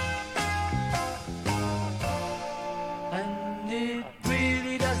 And it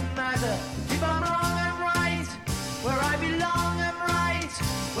really doesn't matter if I'm wrong, I'm right. Where I belong, I'm right.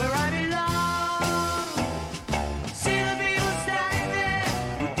 Where I belong. See the people standing there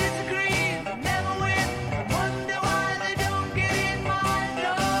who disagree, but never win, and wonder why they don't get in my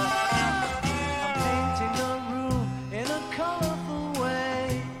door. I'm painting a room in a colorful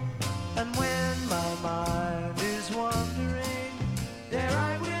way, and when my mind is wandering, there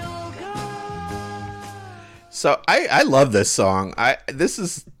I will go. So I love this song. I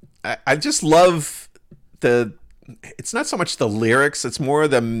just love it's not so much the lyrics, it's more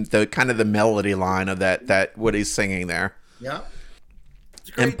the kind of the melody line of that what he's singing there. Yeah. It's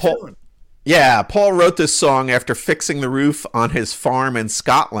a great tune. Yeah, Paul wrote this song after fixing the roof on his farm in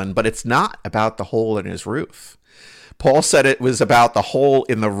Scotland, but it's not about the hole in his roof. Paul said it was about the hole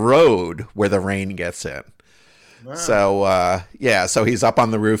in the road where the rain gets in. Wow. So so he's up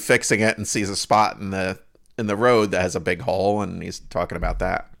on the roof fixing it and sees a spot in the road that has a big hole, and he's talking about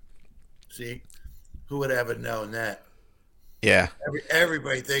that. See, who would ever known that? Yeah.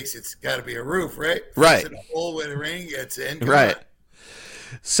 Everybody thinks it's got to be a roof, right? Right. It's a hole where the rain gets in. Come Right. on.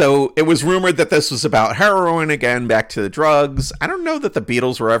 So it was rumored that this was about heroin again, back to the drugs. I don't know that the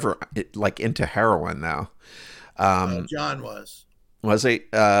Beatles were ever like into heroin though. John was. Was he?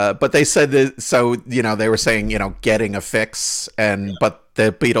 But they said that, so, they were saying, getting a fix, but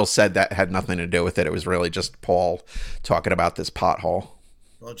the Beatles said that had nothing to do with it. It was really just Paul talking about this pothole.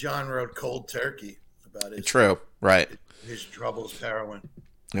 Well, John wrote Cold Turkey about True, right. his troubles, heroin.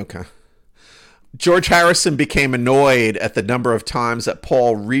 Okay. George Harrison became annoyed at the number of times that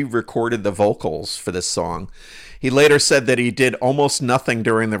Paul re-recorded the vocals for this song. He later said that he did almost nothing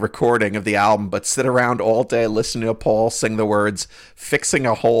during the recording of the album, but sit around all day listening to Paul sing the words, fixing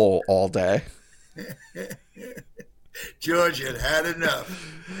a hole all day. George had enough.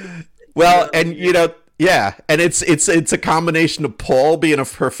 Well, and and it's a combination of Paul being a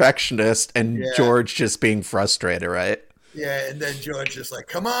perfectionist and George just being frustrated, right? Yeah, and then George just like,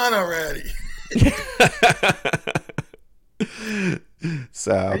 come on already.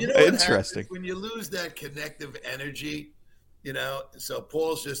 So interesting. When you lose that connective energy, so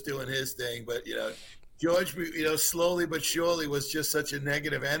Paul's just doing his thing, but George, slowly but surely was just such a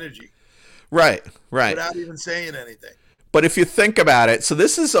negative energy. Right. Without even saying anything. But if you think about it, so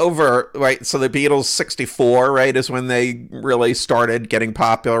this is over, right? So the Beatles 64, right, is when they really started getting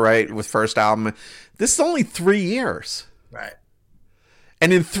popular, right, with first album. This is only 3 years. Right.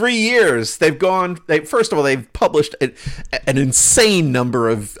 And in 3 years, first of all, they've published an insane number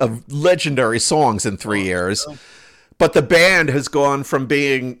of legendary songs in 3 years. But the band has gone from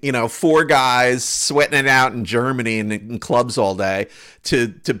being, 4 guys sweating it out in Germany and in clubs all day to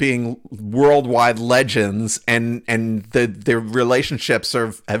being worldwide legends, and their relationships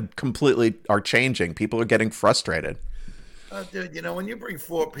are changing. People are getting frustrated. Dude, when you bring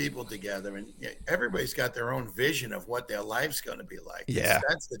 4 people together and everybody's got their own vision of what their life's going to be like. Yeah.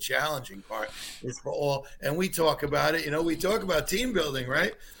 That's the challenging part. It's for all, and we talk about it. We talk about team building,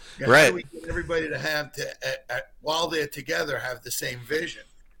 right? Right. How do we get everybody to have while they're together, have the same vision?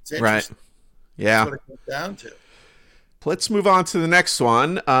 It's Right. interesting. Yeah. That's what it comes down to. Let's move on to the next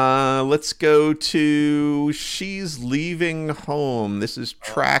one. Let's go to She's Leaving Home. This is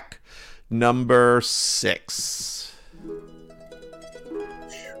track number 6.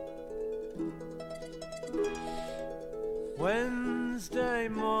 Wednesday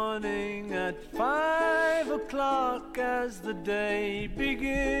morning at 5 o'clock as the day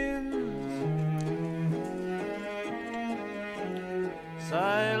begins,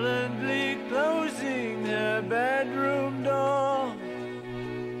 silently closing her bedroom door,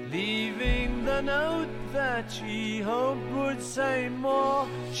 leaving the note that she hoped would say more.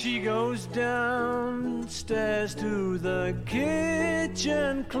 She goes downstairs to the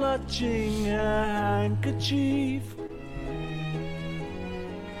kitchen, clutching her handkerchief,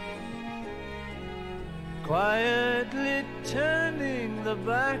 quietly turning the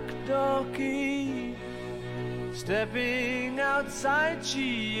back door key. Stepping outside,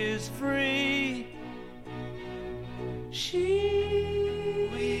 she is free.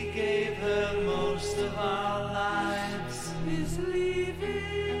 We gave her most of our lives, is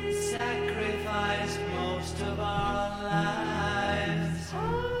leaving, sacrificed most of our lives.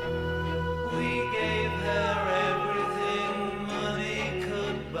 We gave her everything money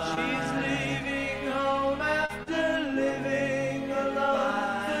could buy. She's leaving home after living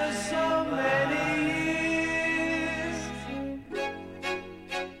alone for so many years.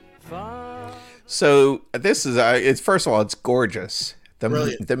 So this is it's first of all, it's gorgeous.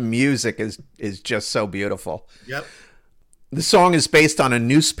 Brilliant. The music is just so beautiful. Yep. The song is based on a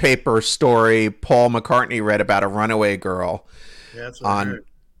newspaper story Paul McCartney read about a runaway girl. Yeah, that's what I heard.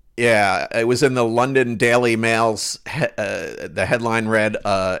 Yeah, it was in the London Daily Mail's. The headline read,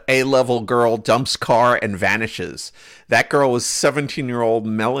 A-level girl dumps car and vanishes. That girl was 17-year-old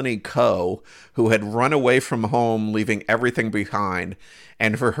Melanie Coe, who had run away from home, leaving everything behind.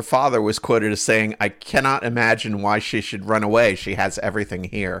 And her father was quoted as saying, I cannot imagine why she should run away. She has everything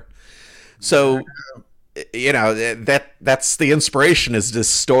here. So, that's the inspiration, is this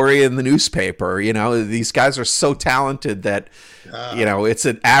story in the newspaper. These guys are so talented that, it's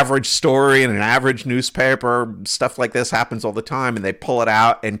an average story in an average newspaper. Stuff like this happens all the time, and they pull it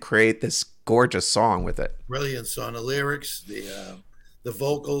out and create this gorgeous song with it. Brilliant song. The lyrics, the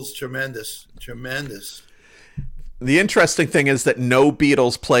vocals, tremendous. The interesting thing is that no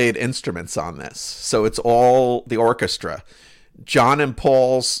Beatles played instruments on this, so it's all the orchestra. John and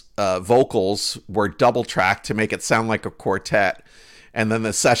Paul's vocals were double tracked to make it sound like a quartet, and then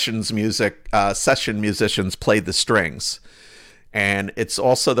the session musicians played the strings. And it's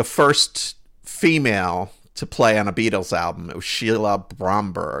also the first female to play on a Beatles album. It was Sheila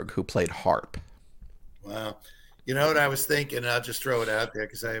Bromberg, who played harp. Wow. You know what I was thinking? I'll just throw it out there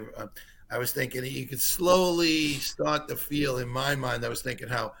because I was thinking you could slowly start to feel in my mind. I was thinking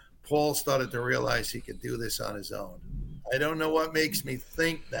how Paul started to realize he could do this on his own. I don't know what makes me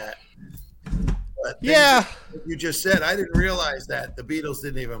think that. But Yeah. like you just said, I didn't realize that the Beatles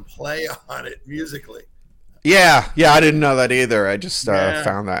didn't even play on it musically. Yeah, I didn't know that either. I just Yeah.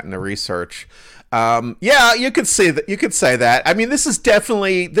 found that in the research. Yeah, you could say that. You could say that. I mean, this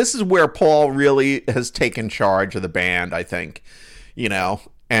is where Paul really has taken charge of the band, I think.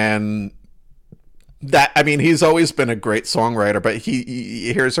 And that, I mean, he's always been a great songwriter, but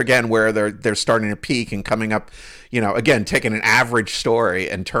he here's again where they're starting to peak and coming up, again, taking an average story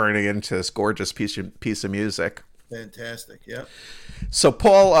and turning it into this gorgeous piece of music. Fantastic. Yeah. So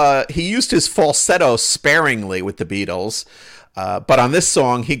Paul, he used his falsetto sparingly with the Beatles, but on this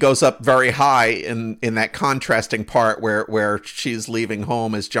song, he goes up very high in that contrasting part where she's leaving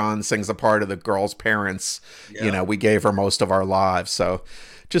home as John sings a part of the girl's parents. Yeah. We gave her most of our lives. So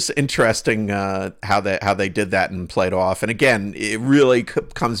just interesting how they did that and played off. And again, it really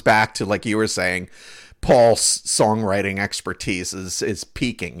comes back to, like you were saying, Paul's songwriting expertise is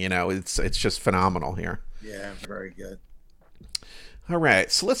peaking. It's just phenomenal here. Yeah. Very good. All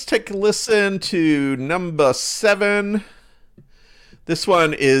right, so let's take a listen to number 7. This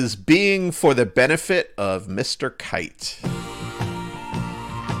one is Being for the Benefit of Mr. Kite. For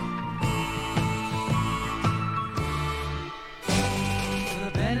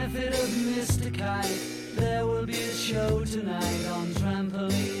the benefit of Mr. Kite, there will be a show tonight on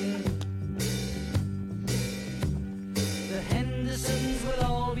trampoline. The Hendersons will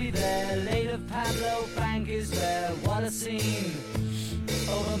all be there. Late of Pablo Frank is there. What a scene!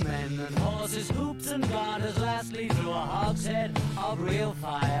 Over men and horses, hoops and garters, lastly through a hogshead of real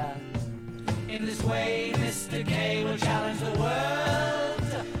fire. In this way, Mr. K will challenge the world.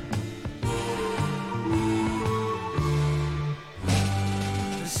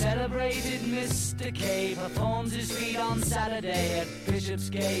 The celebrated Mr. K performs his feat on Saturday at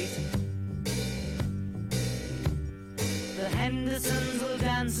Bishopsgate. The Hendersons will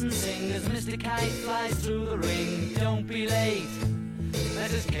dance and sing as Mr. Kite flies through the ring. Don't be late.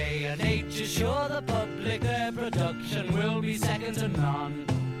 Mrs. K and H assure the public their production will be second to none.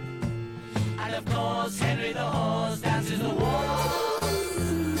 And of course, Henry the Horse dances the waltz.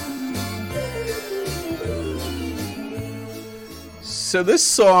 So this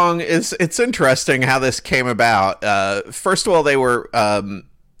song it's interesting how this came about. First of all, they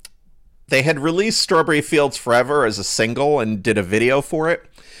had released Strawberry Fields Forever as a single and did a video for it.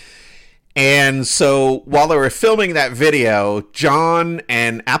 And so while they were filming that video, John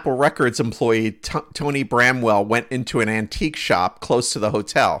and Apple Records employee Tony Bramwell went into an antique shop close to the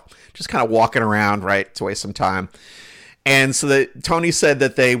hotel, just kind of walking around, right, to waste some time. And so Tony said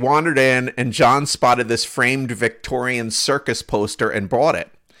that they wandered in and John spotted this framed Victorian circus poster and bought it.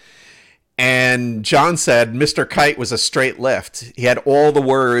 And John said Mr. Kite was a straight lift. He had all the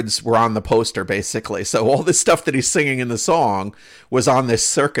words were on the poster, basically. So all this stuff that he's singing in the song was on this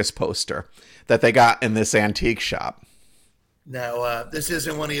circus poster that they got in this antique shop. Now, this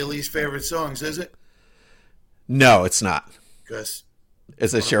isn't one of your least favorite songs, is it? No, it's not. Because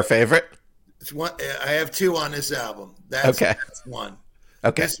Is this your favorite? it's one. I have 2 on this album. That's one.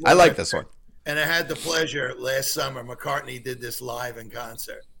 Okay. This I one like this one. And I had the pleasure last summer. McCartney did this live in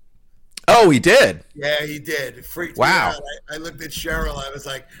concert. Oh, he did? Yeah, he did. It freaked Wow. me out. I looked at Cheryl. I was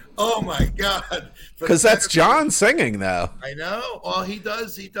like, "Oh my god!" Because that's John singing, though. I know. Well, he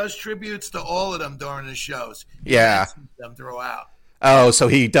does tributes to all of them during the shows. He Yeah. mentions them throughout. Oh, so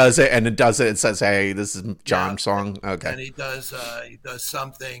he does it, and it does it. It says, "Hey, this is John's song." Okay. And he does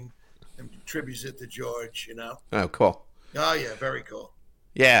something and tributes it to George. Oh, cool. Oh yeah, very cool.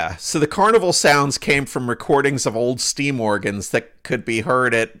 Yeah, so the carnival sounds came from recordings of old steam organs that could be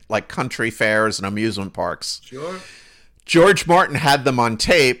heard at like country fairs and amusement parks. Sure. George Martin had them on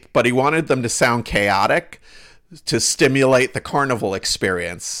tape, but he wanted them to sound chaotic to stimulate the carnival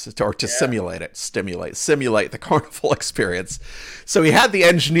experience, or to simulate the carnival experience. So he had the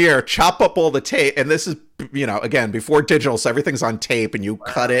engineer chop up all the tape, and this is, again, before digital, so everything's on tape, and you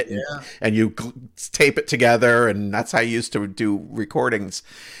cut it and you tape it together, and that's how you used to do recordings.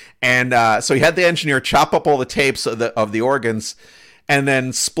 And so he had the engineer chop up all the tapes of the organs and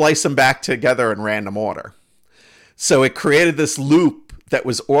then splice them back together in random order. So it created this loop that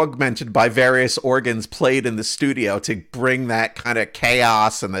was augmented by various organs played in the studio to bring that kind of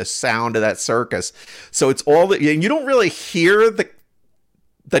chaos and the sound of that circus. So it's all that, and you don't really hear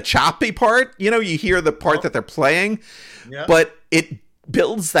the choppy part. You hear the part that they're playing, but it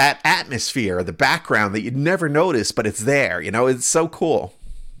builds that atmosphere, the background that you'd never notice, but it's there. It's so cool.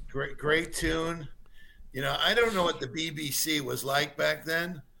 Great tune. I don't know what the BBC was like back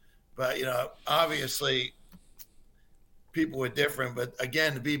then, but obviously people were different. But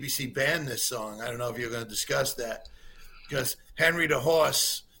again, the BBC banned this song. I don't know if you're going to discuss that, because Henry the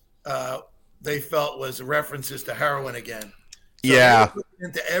Horse, they felt was references to heroin again. So yeah.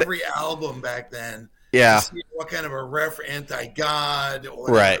 Into every album back then. Yeah. To see what kind of a anti-God or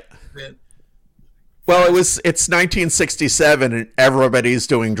right. Well, it's 1967 and everybody's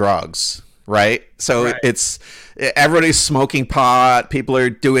doing drugs, right? So it's everybody's smoking pot, people are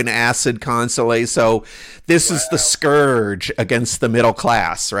doing acid constantly. So this is the scourge against the middle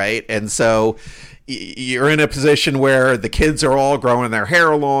class, right? And so you're in a position where the kids are all growing their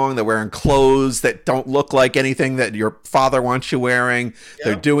hair long, they're wearing clothes that don't look like anything that your father wants you wearing.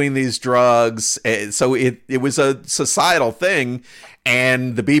 They're doing these drugs. So it was a societal thing.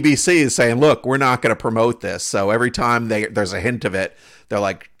 And the BBC is saying, look, we're not going to promote this. So every time there's a hint of it, they're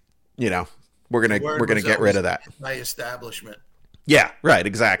like, we're going to get rid of that. My establishment. Yeah, right.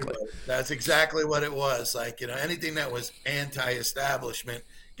 Exactly. That's exactly what it was. Like, anything that was anti-establishment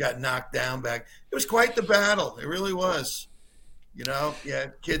got knocked down back. It was quite the battle. It really was.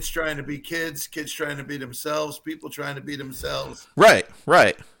 Kids trying to be kids trying to be themselves, people trying to be themselves. Right.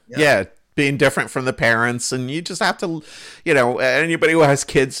 Yeah. Being different from the parents, and you just have to, anybody who has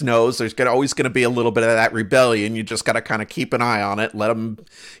kids knows there's always going to be a little bit of that rebellion. You just got to kind of keep an eye on it,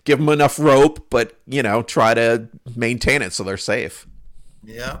 give them enough rope, but try to maintain it so they're safe.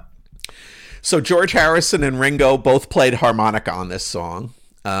 Yeah. So George Harrison and Ringo both played harmonica on this song,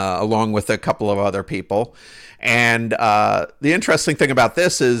 along with a couple of other people. And the interesting thing about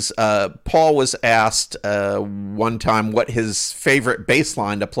this is Paul was asked one time what his favorite bass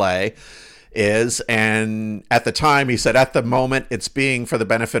line to play is. And at the time he said, at the moment, it's being for the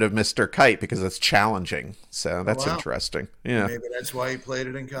benefit of Mr. Kite because it's challenging. So that's interesting. Yeah. Maybe that's why he played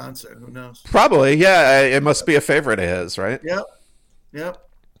it in concert. Who knows? Probably. Yeah. It must be a favorite of his, right? Yep.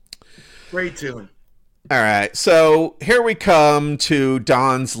 Great tune. All right. So here we come to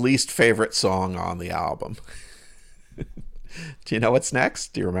Don's least favorite song on the album. Do you know what's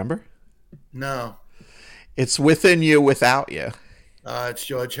next? Do you remember? No. It's Within You, Without You. It's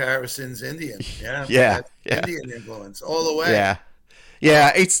George Harrison's Indian. Yeah. Indian influence all the way.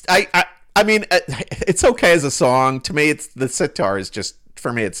 Yeah. It's I mean, it's okay as a song. To me, it's the sitar is just,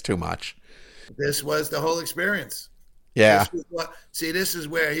 for me, it's too much. This was the whole experience. Yeah. This is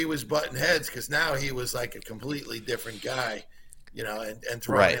where he was butting heads, because now he was like a completely different guy, and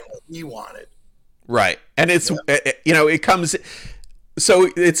throwing in what he wanted. Right. And it's, it comes, so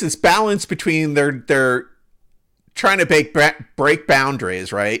it's this balance between they're trying to break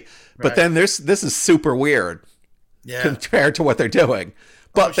boundaries, right? But then this is super weird compared to what they're doing.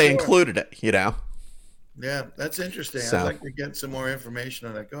 But they included it, Yeah, that's interesting. So, I'd like to get some more information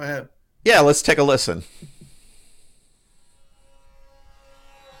on that. Go ahead. Yeah, let's take a listen.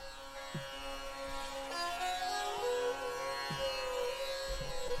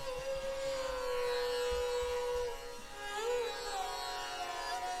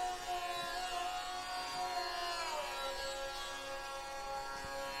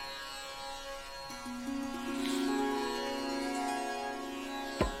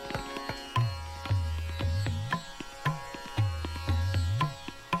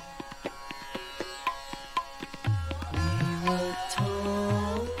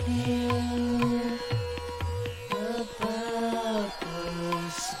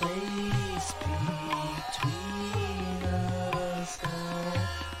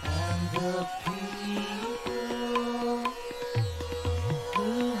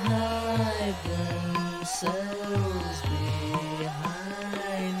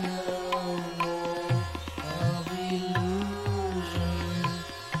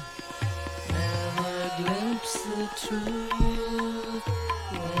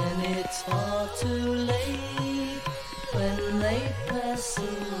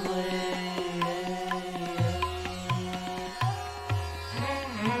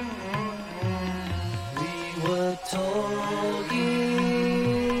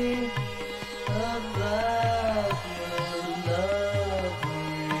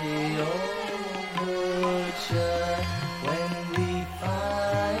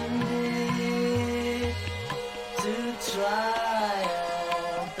 Try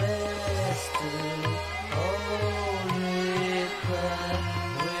our best to hold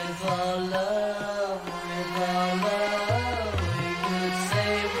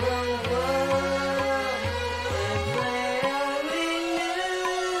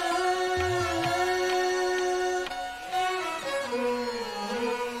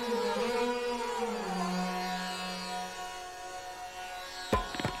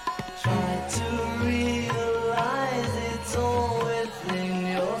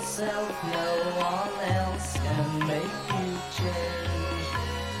No one else can make you change.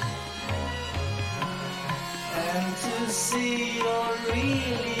 And to see you're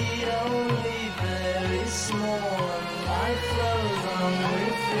really only very small. Life flows on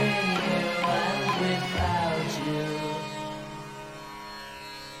within you and without you.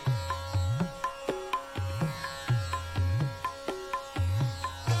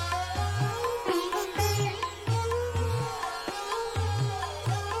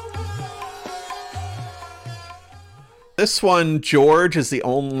 This one, George is the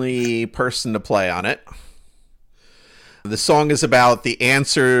only person to play on it. The song is about the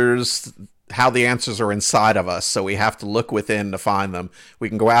answers, how the answers are inside of us, so we have to look within to find them. We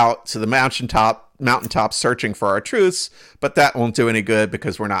can go out to the mountaintop searching for our truths, but that won't do any good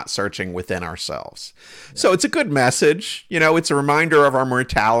because we're not searching within ourselves. Yeah. So it's a good message. You know, it's a reminder of our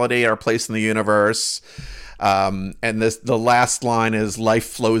mortality, our place in the universe. And the last line is life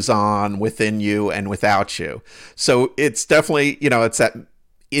flows on within you and without you. So it's definitely, you know, it's that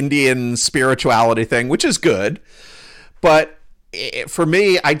Indian spirituality thing, which is good. But for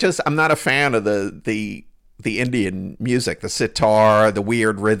me, I'm not a fan of the Indian music, the sitar, the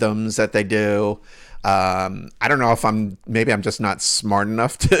weird rhythms that they do. I don't know if maybe I'm just not smart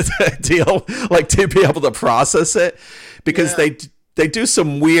enough to deal, like to be able to process it, because they do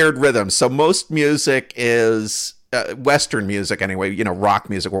some weird rhythms. So most music is Western music anyway, you know, rock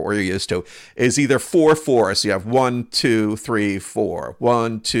music, what we're used to, is either 4/4. So you have 1, 2, 3, 4,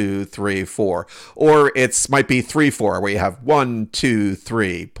 1, 2, 3, 4, or it's might be 3/4, where you have 1, 2,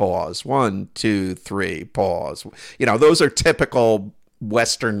 3, pause, 1, 2, 3, pause. You know, those are typical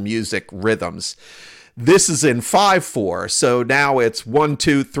Western music rhythms. This is in 5/4, so now it's 1,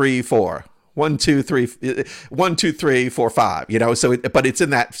 2, 3, 4. 1, 2, 3, 1, 2, 3, 4, 5. You know, so but it's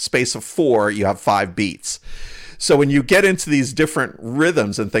in that space of 4. You have 5 beats. So when you get into these different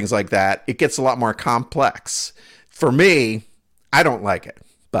rhythms and things like that, it gets a lot more complex. For me, I don't like it,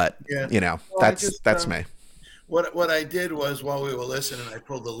 but you know, well, that's me. What I did was, while we were listening, I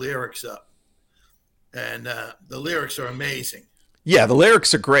pulled the lyrics up, and the lyrics are amazing. Yeah, the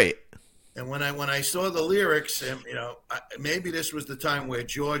lyrics are great. And when I saw the lyrics, and you know, maybe this was the time where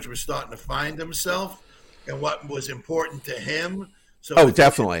George was starting to find himself and what was important to him. So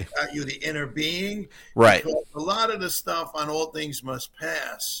definitely. About you, the inner being, right? A lot of the stuff on All Things Must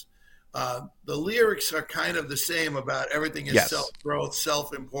Pass, the lyrics are kind of the same about everything is self-growth,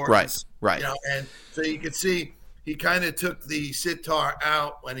 self-importance, right? You know, and so you could see he kind of took the sitar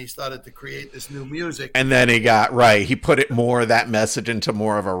out when he started to create this new music, and then he put it more, that message, into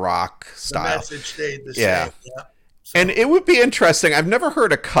more of a rock style. The message stayed the same. Yeah. So. And it would be interesting. I've never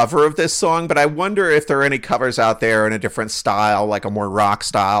heard a cover of this song, but I wonder if there are any covers out there in a different style, like a more rock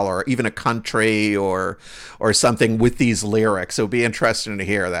style, or even a country, or something with these lyrics. It would be interesting to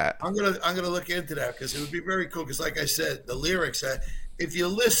hear that. I'm gonna look into that, because it would be very cool. Because, like I said, the lyrics, if you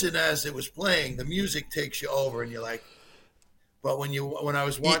listen as it was playing, the music takes you over, and you're like. But when I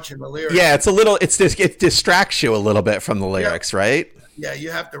was watching the lyrics, it distracts you a little bit from the lyrics, right? Yeah,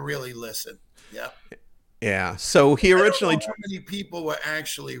 you have to really listen. Yeah. Yeah. So he originally. I don't know how many people were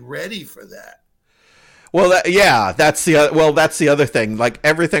actually ready for that? Well, that's the other thing. Like,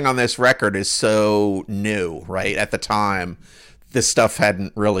 everything on this record is so new, right? At the time, this stuff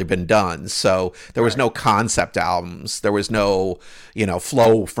hadn't really been done, so there was no concept albums. There was no, you know,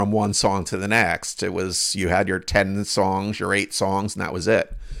 flow from one song to the next. It was, you had your 10 songs, your 8 songs, and that was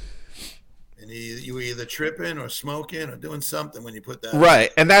it. And you were either tripping or smoking or doing something when you put that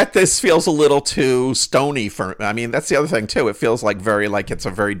right on. And this feels a little too stony for, I mean, that's the other thing too. It feels like it's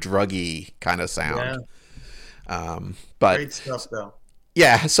a very druggy kind of sound. But great stuff though.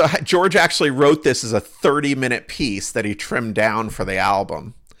 Yeah, so George actually wrote this as a 30-minute piece that he trimmed down for the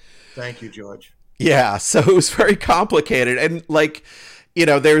album. Thank you, George. Yeah, so it was very complicated. And, like, you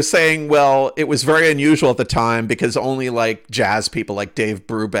know, they were saying, well, it was very unusual at the time because only, like, jazz people like Dave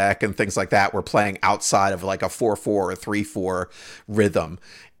Brubeck and things like that were playing outside of, like, a 4/4 or 3/4 rhythm.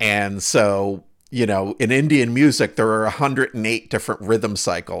 And so, you know, in Indian music, there are 108 different rhythm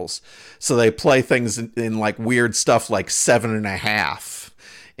cycles. So they play things in like, weird stuff like 7/2.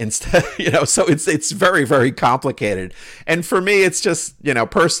 Instead, you know, so it's very, very complicated. And for me, it's just, you know,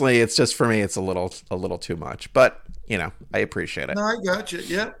 personally, it's just, for me, it's a little too much. But, you know, I appreciate it. No, I got you.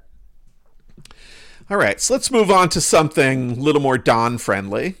 Yeah. All right, so let's move on to something a little more Don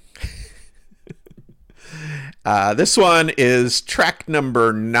friendly. This one is track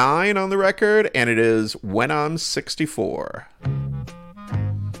number 9 on the record, and it is When I'm 64.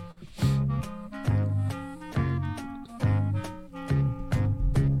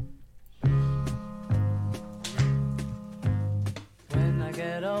 When I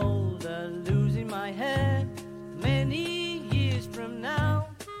get older,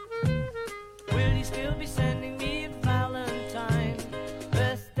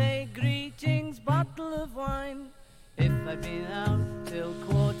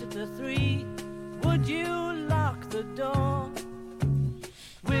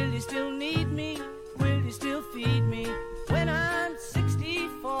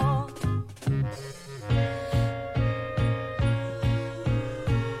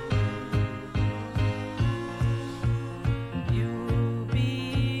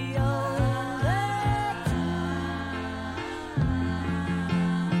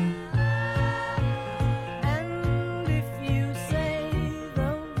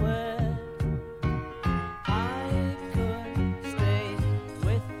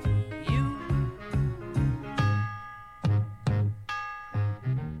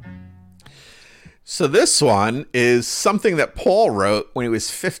 So this one is something that Paul wrote when he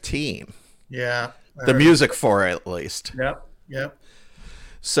was 15. Yeah. The music for it, at least. Yep. Yep.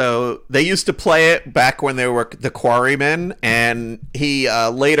 So they used to play it back when they were the Quarrymen, and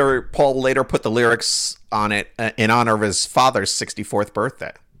Paul later put the lyrics on it in honor of his father's 64th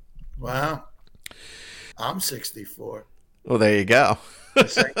birthday. Wow. I'm 64. Well, there you go. I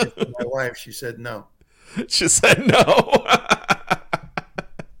sang it to my wife. She said no. She said no.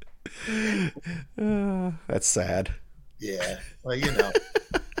 That's sad. Yeah. Well, it's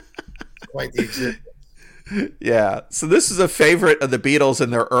quite the existence. Yeah. So this is a favorite of the Beatles in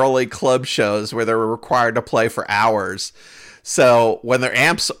their early club shows where they were required to play for hours. So when their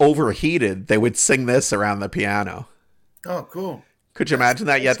amps overheated, they would sing this around the piano. Oh, cool. Could you imagine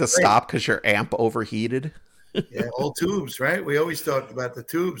that? You had to great. stop because your amp overheated? Yeah, old tubes, right? We always talked about the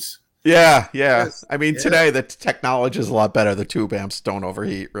tubes. Yeah. Yes. I mean, Yeah. today the technology is a lot better. The tube amps don't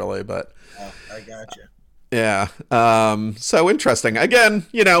overheat, really, but... Oh, I gotcha. Yeah. So interesting. Again,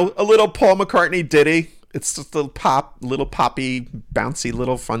 a little Paul McCartney ditty. It's just a little poppy, bouncy,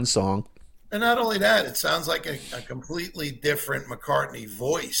 little fun song. And not only that, it sounds like a completely different McCartney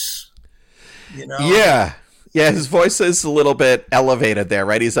voice. Yeah. Yeah, his voice is a little bit elevated there,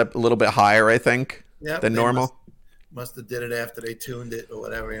 right? He's up a little bit higher, I think, than normal. Must have did it after they tuned it or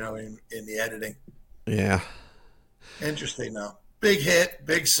whatever, in the editing. Yeah. Interesting, though. Big hit,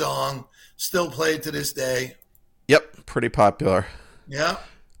 big song, still played to this day. Yep, pretty popular. Yeah.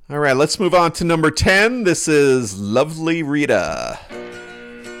 All right, let's move on to number 10. This is Lovely Rita.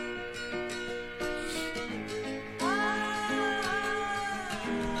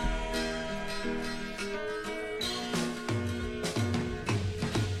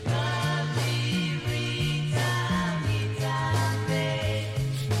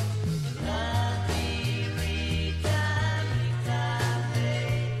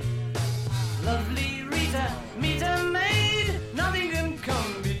 Lovely Rita, meet a maid. Nothing can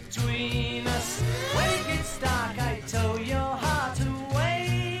come between us. When it gets dark, I tow your heart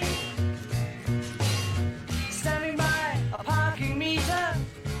away. Standing by a parking meter,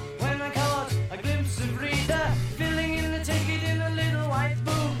 when I caught a glimpse of Rita, filling in the ticket in a little white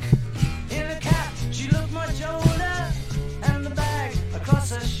book. In a cap, she looked much older, and the bag across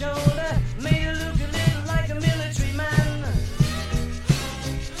her shoulder made her look a little like a military man.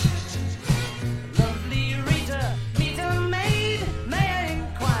 Lovely Rita, meet a maid. May I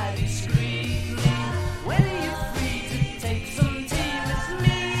inquire discreetly, when are you free to take some tea with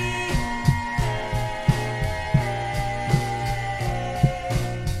me?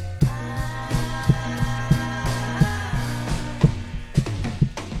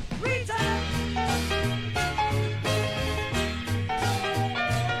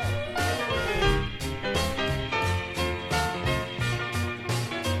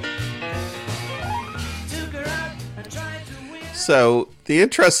 Took her out and tried to win. So the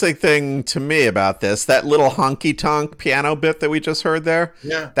interesting thing to me about this, that little honky-tonk piano bit that we just heard there,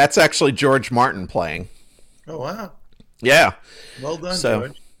 Yeah. that's actually George Martin playing. Oh, wow. Yeah. Well done, So,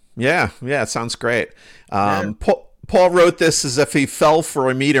 George. yeah, it sounds great. Paul wrote this as if he fell for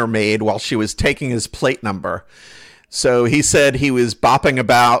a meter maid while she was taking his plate number. So he said he was bopping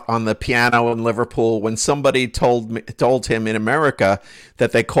about on the piano in Liverpool when somebody told him in America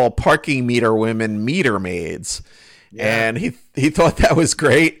that they call parking meter women meter maids. Yeah. And he thought that was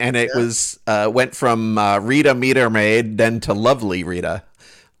great, and it was went from Rita Meter Maid then to Lovely Rita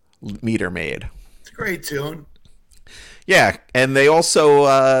Meter Maid. It's a great tune. Yeah, and they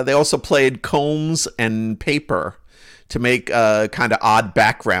also played combs and paper to make kind of odd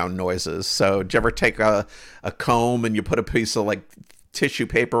background noises. So, did you ever take a comb and you put a piece of like tissue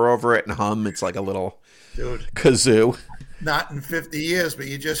paper over it and hum? It's like a little Dude, kazoo. not in 50 years, but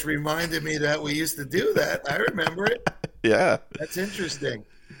you just reminded me that we used to do that. I remember it. Yeah. That's interesting.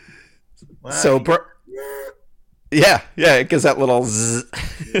 Wow. So, yeah, it gives that little zzz.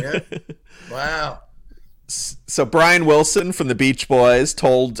 Yeah. Wow. So Brian Wilson from the Beach Boys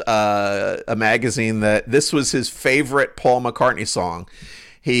told a magazine that this was his favorite Paul McCartney song.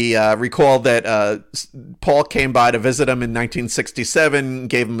 He recalled that Paul came by to visit him in 1967,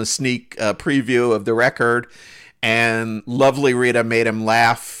 gave him a sneak preview of the record, and Lovely Rita made him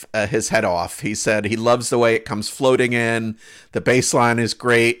laugh his head off. He said he loves the way it comes floating in, the bass line is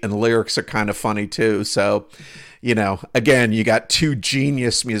great, and the lyrics are kind of funny too. So, again, you got two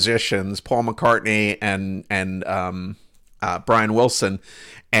genius musicians, Paul McCartney and Brian Wilson,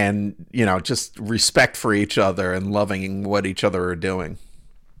 and, just respect for each other and loving what each other are doing.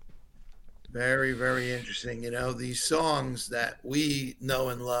 Very, very interesting. These songs that we know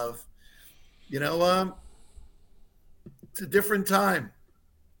and love, it's a different time.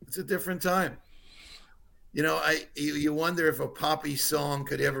 It's a different time. You wonder if a poppy song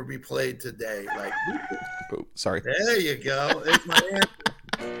could ever be played today. Like, Oh, sorry. there you go. There's my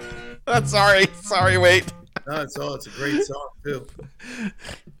answer. Sorry, wait. No, it's a great song too.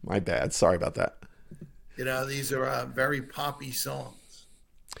 My bad. Sorry about that. These are very poppy songs.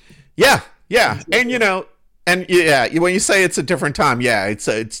 Yeah. And when you say it's a different time, yeah,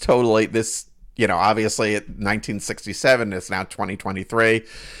 it's totally this, obviously 1967, it's now 2023.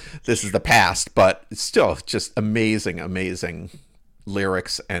 This is the past, but it's still just amazing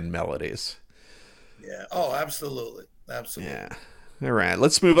lyrics and melodies. Yeah. Oh, absolutely. Yeah. All right,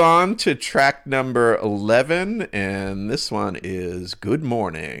 let's move on to track number 11, and this one is Good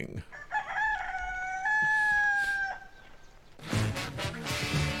Morning.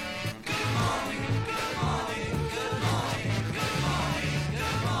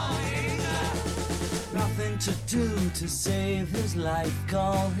 Nothing to do to save his life,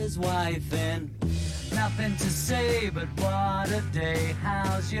 call his wife in. Nothing to say, but what a day,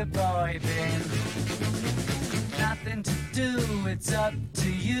 how's your boy been? Nothing to do, it's up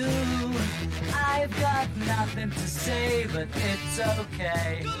to you. I've got nothing to say, but it's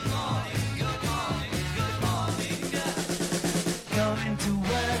okay. Good morning, good morning, good morning, yeah. Going to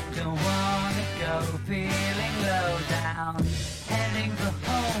work, don't wanna go, feeling low down. Heading for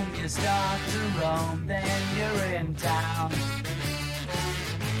home, you start to roam, then you're in town.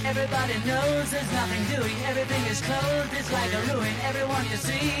 Everybody knows there's nothing doing, everything is closed, it's like a ruin. Everyone you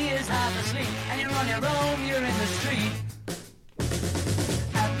see is half asleep, and you're on your own, you're in the street.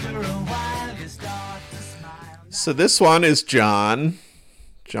 After a while you start to smile. So this one is John.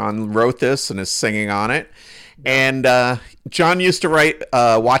 John wrote this and is singing on it. And John used to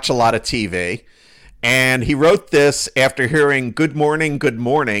watch a lot of TV. And he wrote this after hearing Good Morning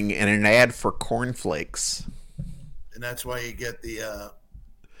in an ad for cornflakes. And that's why you get the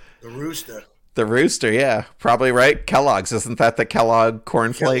rooster. The rooster, yeah. Probably right. Kellogg's. Isn't that the Kellogg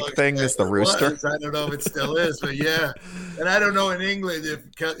cornflake thing? Is the rooster? I don't know if it still is, but yeah. And I don't know in England if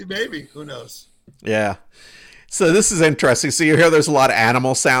maybe. Who knows? Yeah. So this is interesting. So you hear there's a lot of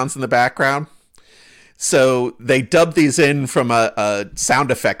animal sounds in the background. So they dubbed these in from a sound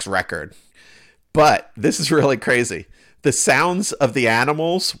effects record. But this is really crazy. The sounds of the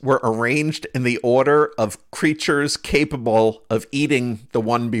animals were arranged in the order of creatures capable of eating the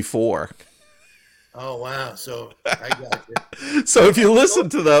one before. Oh, wow. So I got you. So if you listen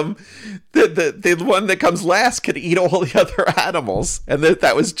to them, the one that comes last could eat all the other animals. And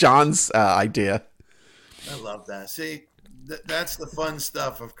that was John's idea. I love that. See, that's the fun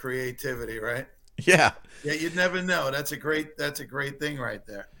stuff of creativity, right? Yeah. Yeah, you'd never know. That's a great thing right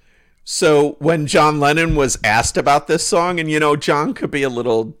there. So when John Lennon was asked about this song, and John could be a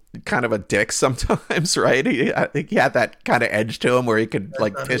little kind of a dick sometimes, right? I think he had that kind of edge to him where he could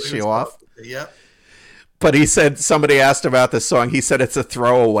piss you off. Yep. But he said, somebody asked about this song. He said it's a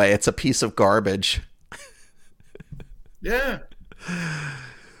throwaway. It's a piece of garbage. Yeah.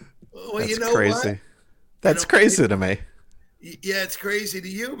 Well, That's you know crazy. what? That's crazy to me. Yeah, it's crazy to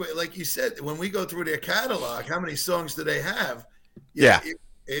you, but like you said, when we go through their catalog, how many songs do they have? Yeah.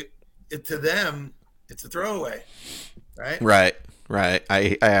 It to them, it's a throwaway, right? Right.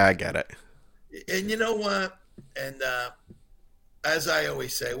 I get it. And you know what? And as I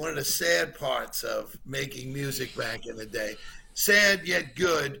always say, one of the sad parts of making music back in the day, sad yet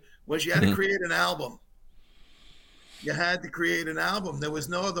good, was you had to create an album. You had to create an album. There was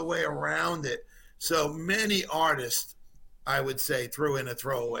no other way around it. So many artists, I would say, threw in a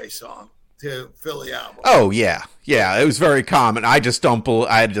throwaway song to fill the album. Oh yeah. It was very common. I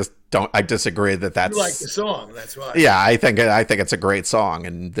disagree that's. You like the song, that's why. Yeah, I think it's a great song,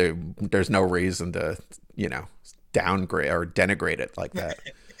 and there's no reason to downgrade or denigrate it like that.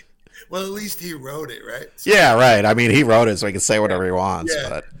 Well, at least he wrote it, right? So, yeah, right. I mean, he wrote it, so he can say whatever he wants. Yeah.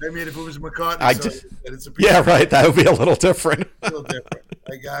 But I mean, if it was McCartney, it's a yeah, right. That would be a little different. A little different.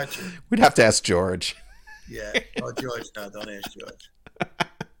 I got you. We'd have to ask George. Yeah. Oh, George, no, don't ask George.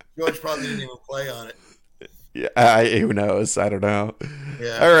 George probably didn't even play on it. Yeah, who knows? I don't know.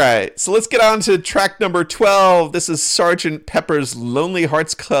 Yeah. All right, so let's get on to track number 12. This is Sgt. Pepper's Lonely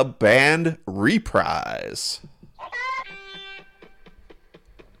Hearts Club Band Reprise.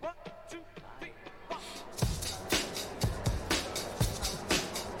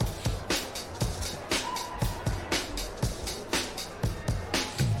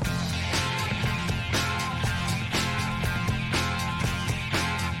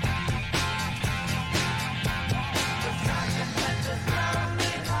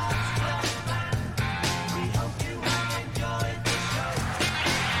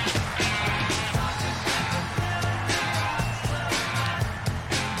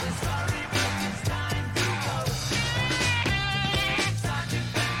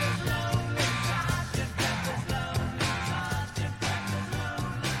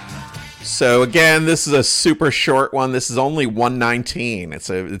 So again, this is a super short one. This is only 119.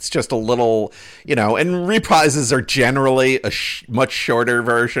 It's just a little, and reprises are generally a much shorter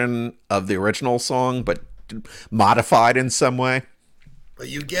version of the original song, but modified in some way. But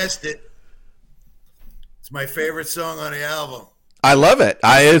you guessed it. It's my favorite song on the album. I love it.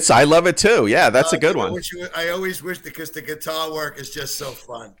 I love it too. Yeah, that's a good one. I always wish, because the guitar work is just so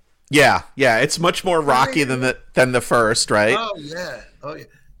fun. Yeah, it's much more rocky than the first, right? Oh yeah.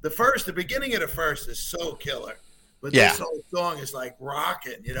 The beginning of the first is so killer, but Yeah. this whole song is like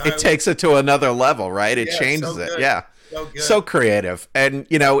rocking. It takes it to another level, right? It changes so it. good. Yeah, So good. so creative, and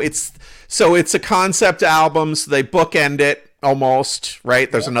it's a concept album, so they bookend it almost,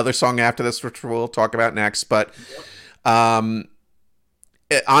 right? There's another song after this, which we'll talk about next, but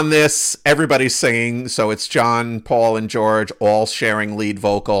on this, everybody's singing, so it's John, Paul, and George all sharing lead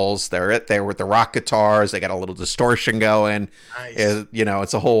vocals. They're there with the rock guitars. They got a little distortion going. Nice.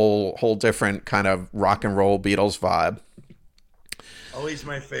 It's a whole different kind of rock and roll Beatles vibe. Always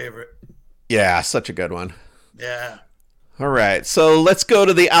my favorite. Yeah, such a good one. Yeah. All right, so let's go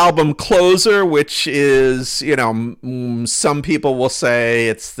to the album closer, which is, some people will say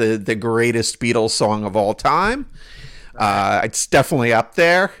it's the greatest Beatles song of all time. It's definitely up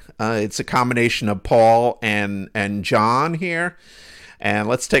there. It's a combination of Paul and John here. And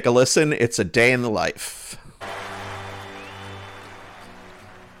let's take a listen. It's A Day in the Life.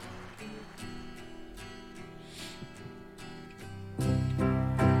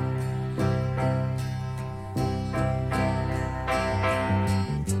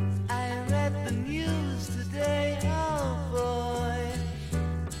 I read the news today, oh boy,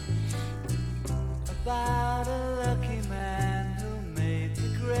 about a lucky man who made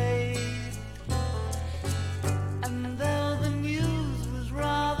the grade. And though the news was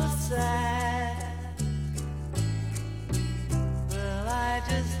rather sad, well, I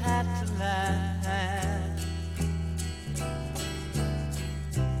just had to laugh.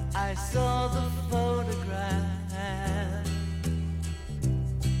 I saw the photograph.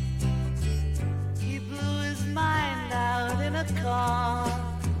 He blew his mind out in a car.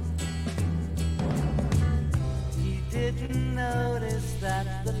 He didn't notice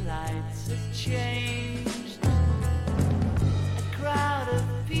that the lights had changed. A crowd of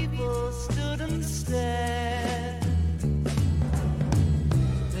people stood and stared.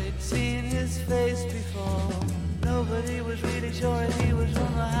 They'd seen his face before. Nobody was really sure if he was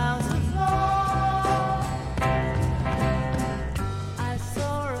from the House of Lords. I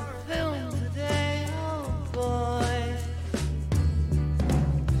saw a film today, oh boy.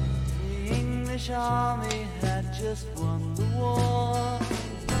 The English army had just won the war.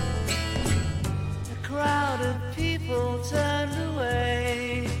 A crowd of people turned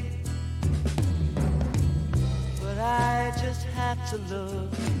away, but I just had to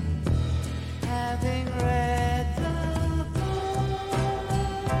look, having read the book.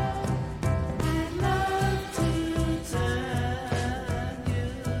 I'd love to turn you.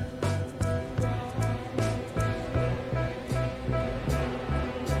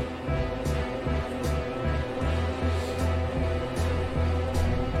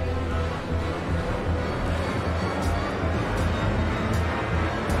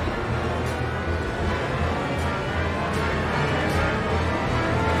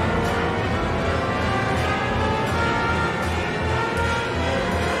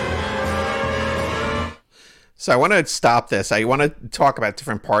 So I want to stop this. I want to talk about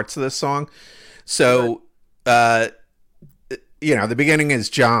different parts of this song. So, the beginning is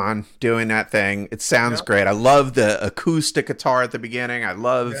John doing that thing. It sounds great. I love the acoustic guitar at the beginning. I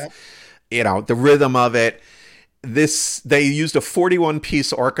love, the rhythm of it. They used a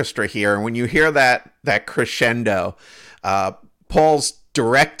 41-piece orchestra here. And when you hear that crescendo, Paul's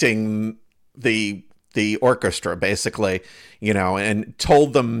directing the orchestra basically, and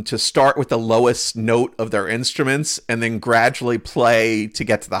told them to start with the lowest note of their instruments and then gradually play to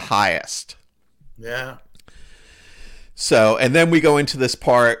get to the highest. Yeah. So, and then we go into this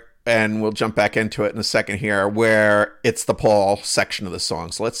part, and we'll jump back into it in a second here, where it's the Paul section of the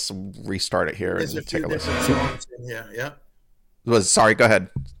song. So let's restart it here There's a and few take a different listen. songs in here. Yeah. Sorry, go ahead.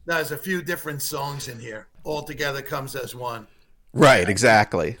 There's a few different songs in here. All together comes as one. Right,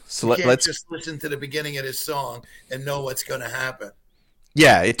 exactly. So You can't let's just listen to the beginning of this song and know what's going to happen.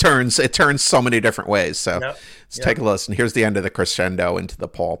 yeah, it turns so many different ways. So Yep. let's take a listen. Here's the end of the crescendo into the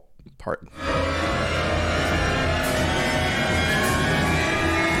Paul part.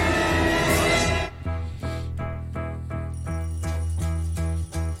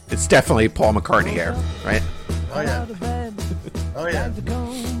 It's definitely Paul McCartney here, right? Oh yeah. Oh yeah. The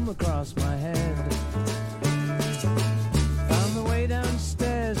comb across my head. Found the way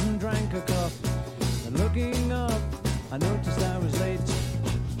downstairs and drank a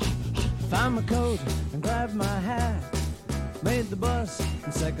my coat and grabbed my hat. Made the bus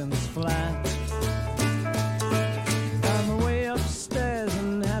in seconds flat. Found my way upstairs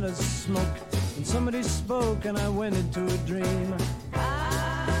and had a smoke. And somebody spoke and I went into a dream.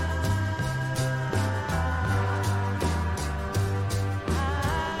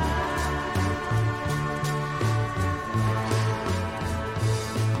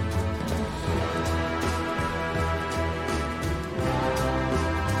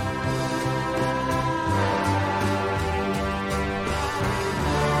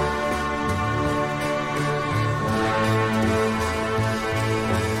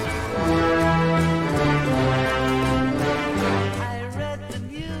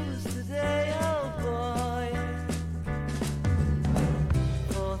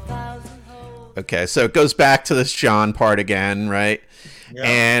 Okay, so it goes back to this John part again, right? Yeah.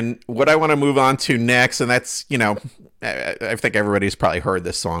 And what I want to move on to next, and that's, you know, I think everybody's probably heard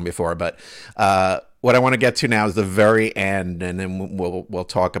this song before, but what I want to get to now is the very end, and then we'll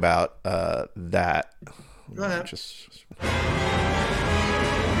talk about that. Go ahead.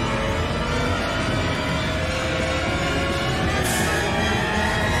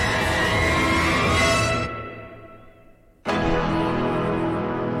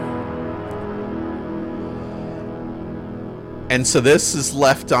 And so this is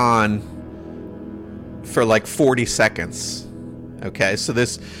left on for like 40 seconds. Okay, so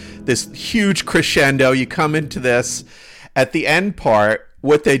this huge crescendo, you come into this. At the end part,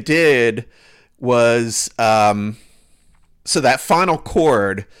 what they did was, so that final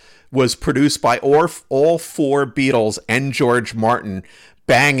chord was produced by all four Beatles and George Martin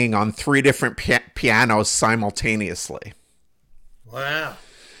banging on three different pianos simultaneously. Wow.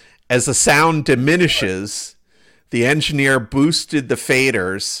 As the sound diminishes, the engineer boosted the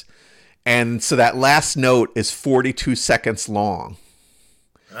faders, and so that last note is 42 seconds long.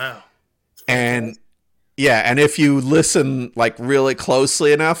 Wow. And yeah, and if you listen like really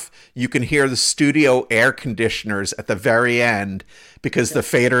closely enough, you can hear the studio air conditioners at the very end because the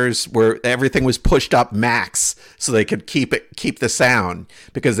faders everything was pushed up max so they could keep the sound,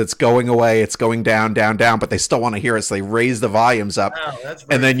 because it's going away, it's going down, down, down, but they still want to hear it, so they raise the volumes up. Wow, that's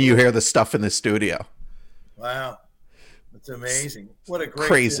and then cool. You hear the stuff in the studio. Wow. That's amazing. What a great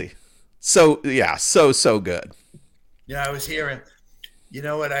crazy thing. So yeah, so good. Yeah, I was hearing, you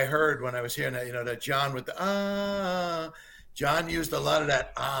know what I heard when I was hearing that, you know, that John with the John used a lot of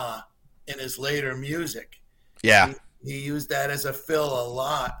that in his later music. Yeah. He used that as a fill a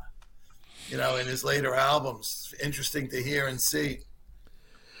lot, you know, in his later albums. Interesting to hear and see.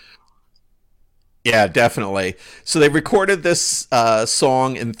 Yeah, definitely. So they recorded this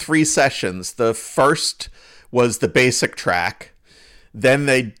song in 3 sessions. The first was the basic track, then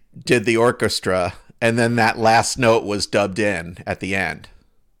they did the orchestra, and then that last note was dubbed in at the end.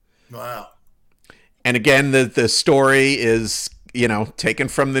 Wow. And again, the story is, you know, taken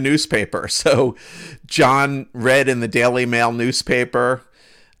from the newspaper. So John read in the Daily Mail newspaper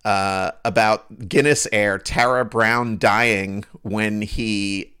about Guinness heir Tara Brown dying when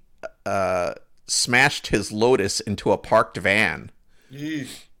he smashed his Lotus into a parked van.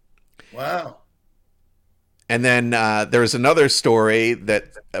 Jeez. Wow. And then there's another story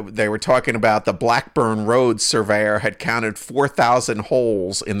that they were talking about. The Blackburn Roads surveyor had counted 4,000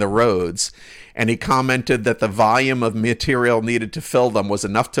 holes in the roads, and he commented that the volume of material needed to fill them was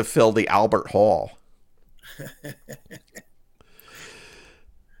enough to fill the Albert Hall.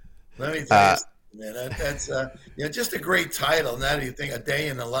 Let me tell you, man, that's you know, just a great title. Now that you think, A Day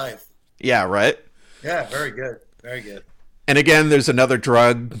in the Life. Yeah, right? Yeah, very good. Very good. And again, there's another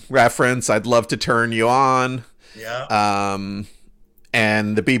drug reference. I'd love to turn you on. Yeah.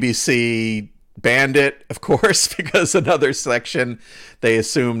 And the BBC banned it, of course, because another section they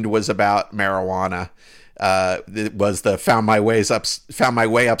assumed was about marijuana. It was the found my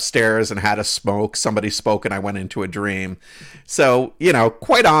way upstairs and had a smoke. Somebody spoke and I went into a dream. So, you know,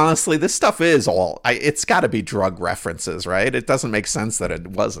 quite honestly, this stuff is it's got to be drug references, right? It doesn't make sense that it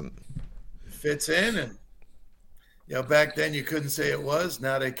wasn't. Fits in, and you know, back then you couldn't say it was.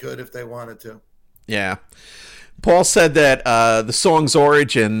 Now they could if they wanted to. Yeah. Paul said that the song's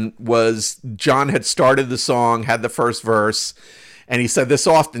origin was John had started the song, had the first verse, and he said this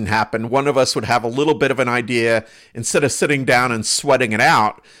often happened. One of us would have a little bit of an idea. Instead of sitting down and sweating it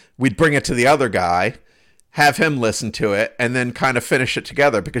out, we'd bring it to the other guy, have him listen to it, and then kind of finish it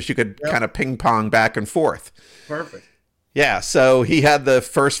together, because you could kind of ping pong back and forth. Perfect. Yeah, so he had the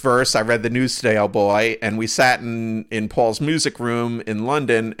first verse. I read the news today, oh boy, and we sat in Paul's music room in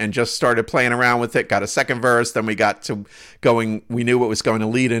London and just started playing around with it. Got a second verse, then we got to going. We knew what was going to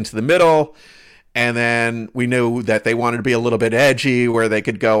lead into the middle, And then we knew that they wanted to be a little bit edgy, where they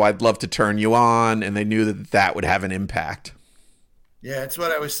could go, "I'd love to turn you on," and they knew that that would have an impact. Yeah, it's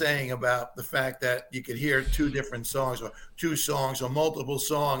what I was saying about the fact that you could hear two different songs or two songs or multiple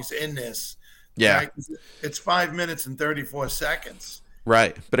songs in this. Yeah. Right? It's 5 minutes and 34 seconds.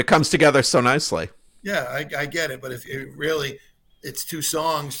 Right. But it comes together so nicely. Yeah, I get it. But if it really, it's two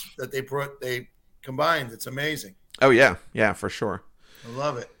songs that they combined. It's amazing. Oh, yeah. Yeah, for sure. I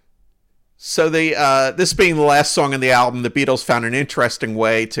love it. So this being the last song in the album, the Beatles found an interesting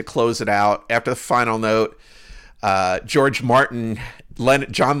way to close it out. After the final note, John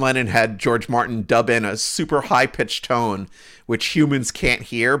Lennon had George Martin dub in a super high-pitched tone, which humans can't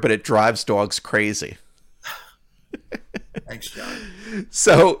hear, but it drives dogs crazy. Thanks, John.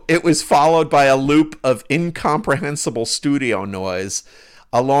 So it was followed by a loop of incomprehensible studio noise,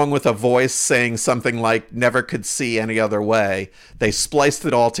 along with a voice saying something like "never could see any other way." They spliced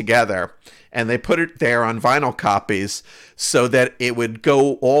it all together, and they put it there on vinyl copies so that it would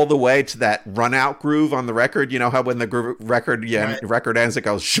go all the way to that run-out groove on the record. You know how when the record ends, it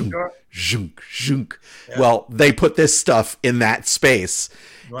goes shunk, shunk, shunk. Yeah. Well, they put this stuff in that space.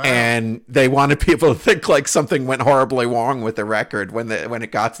 Wow. And they wanted people to think like something went horribly wrong with the record when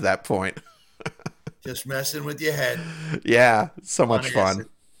it got to that point. Just messing with your head. Yeah, so much fun.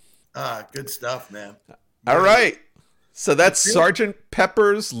 Good stuff, man. All right. So that's Sgt.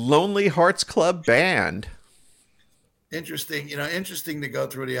 Pepper's Lonely Hearts Club Band. Interesting to go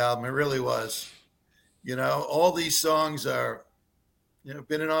through the album. It really was. All these songs are,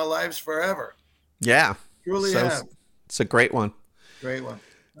 been in our lives forever. Yeah. Truly have. It's a great one. Great one.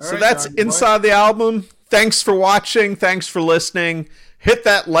 So that's Inside the Album. Thanks for watching. Thanks for listening. Hit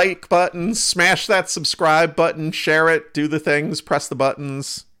that like button. Smash that subscribe button. Share it. Do the things. Press the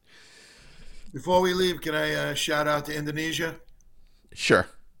buttons. Before we leave, can I shout out to Indonesia? Sure.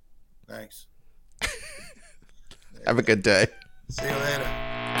 Thanks. Have a good day. See you later.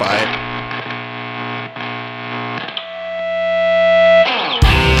 Bye.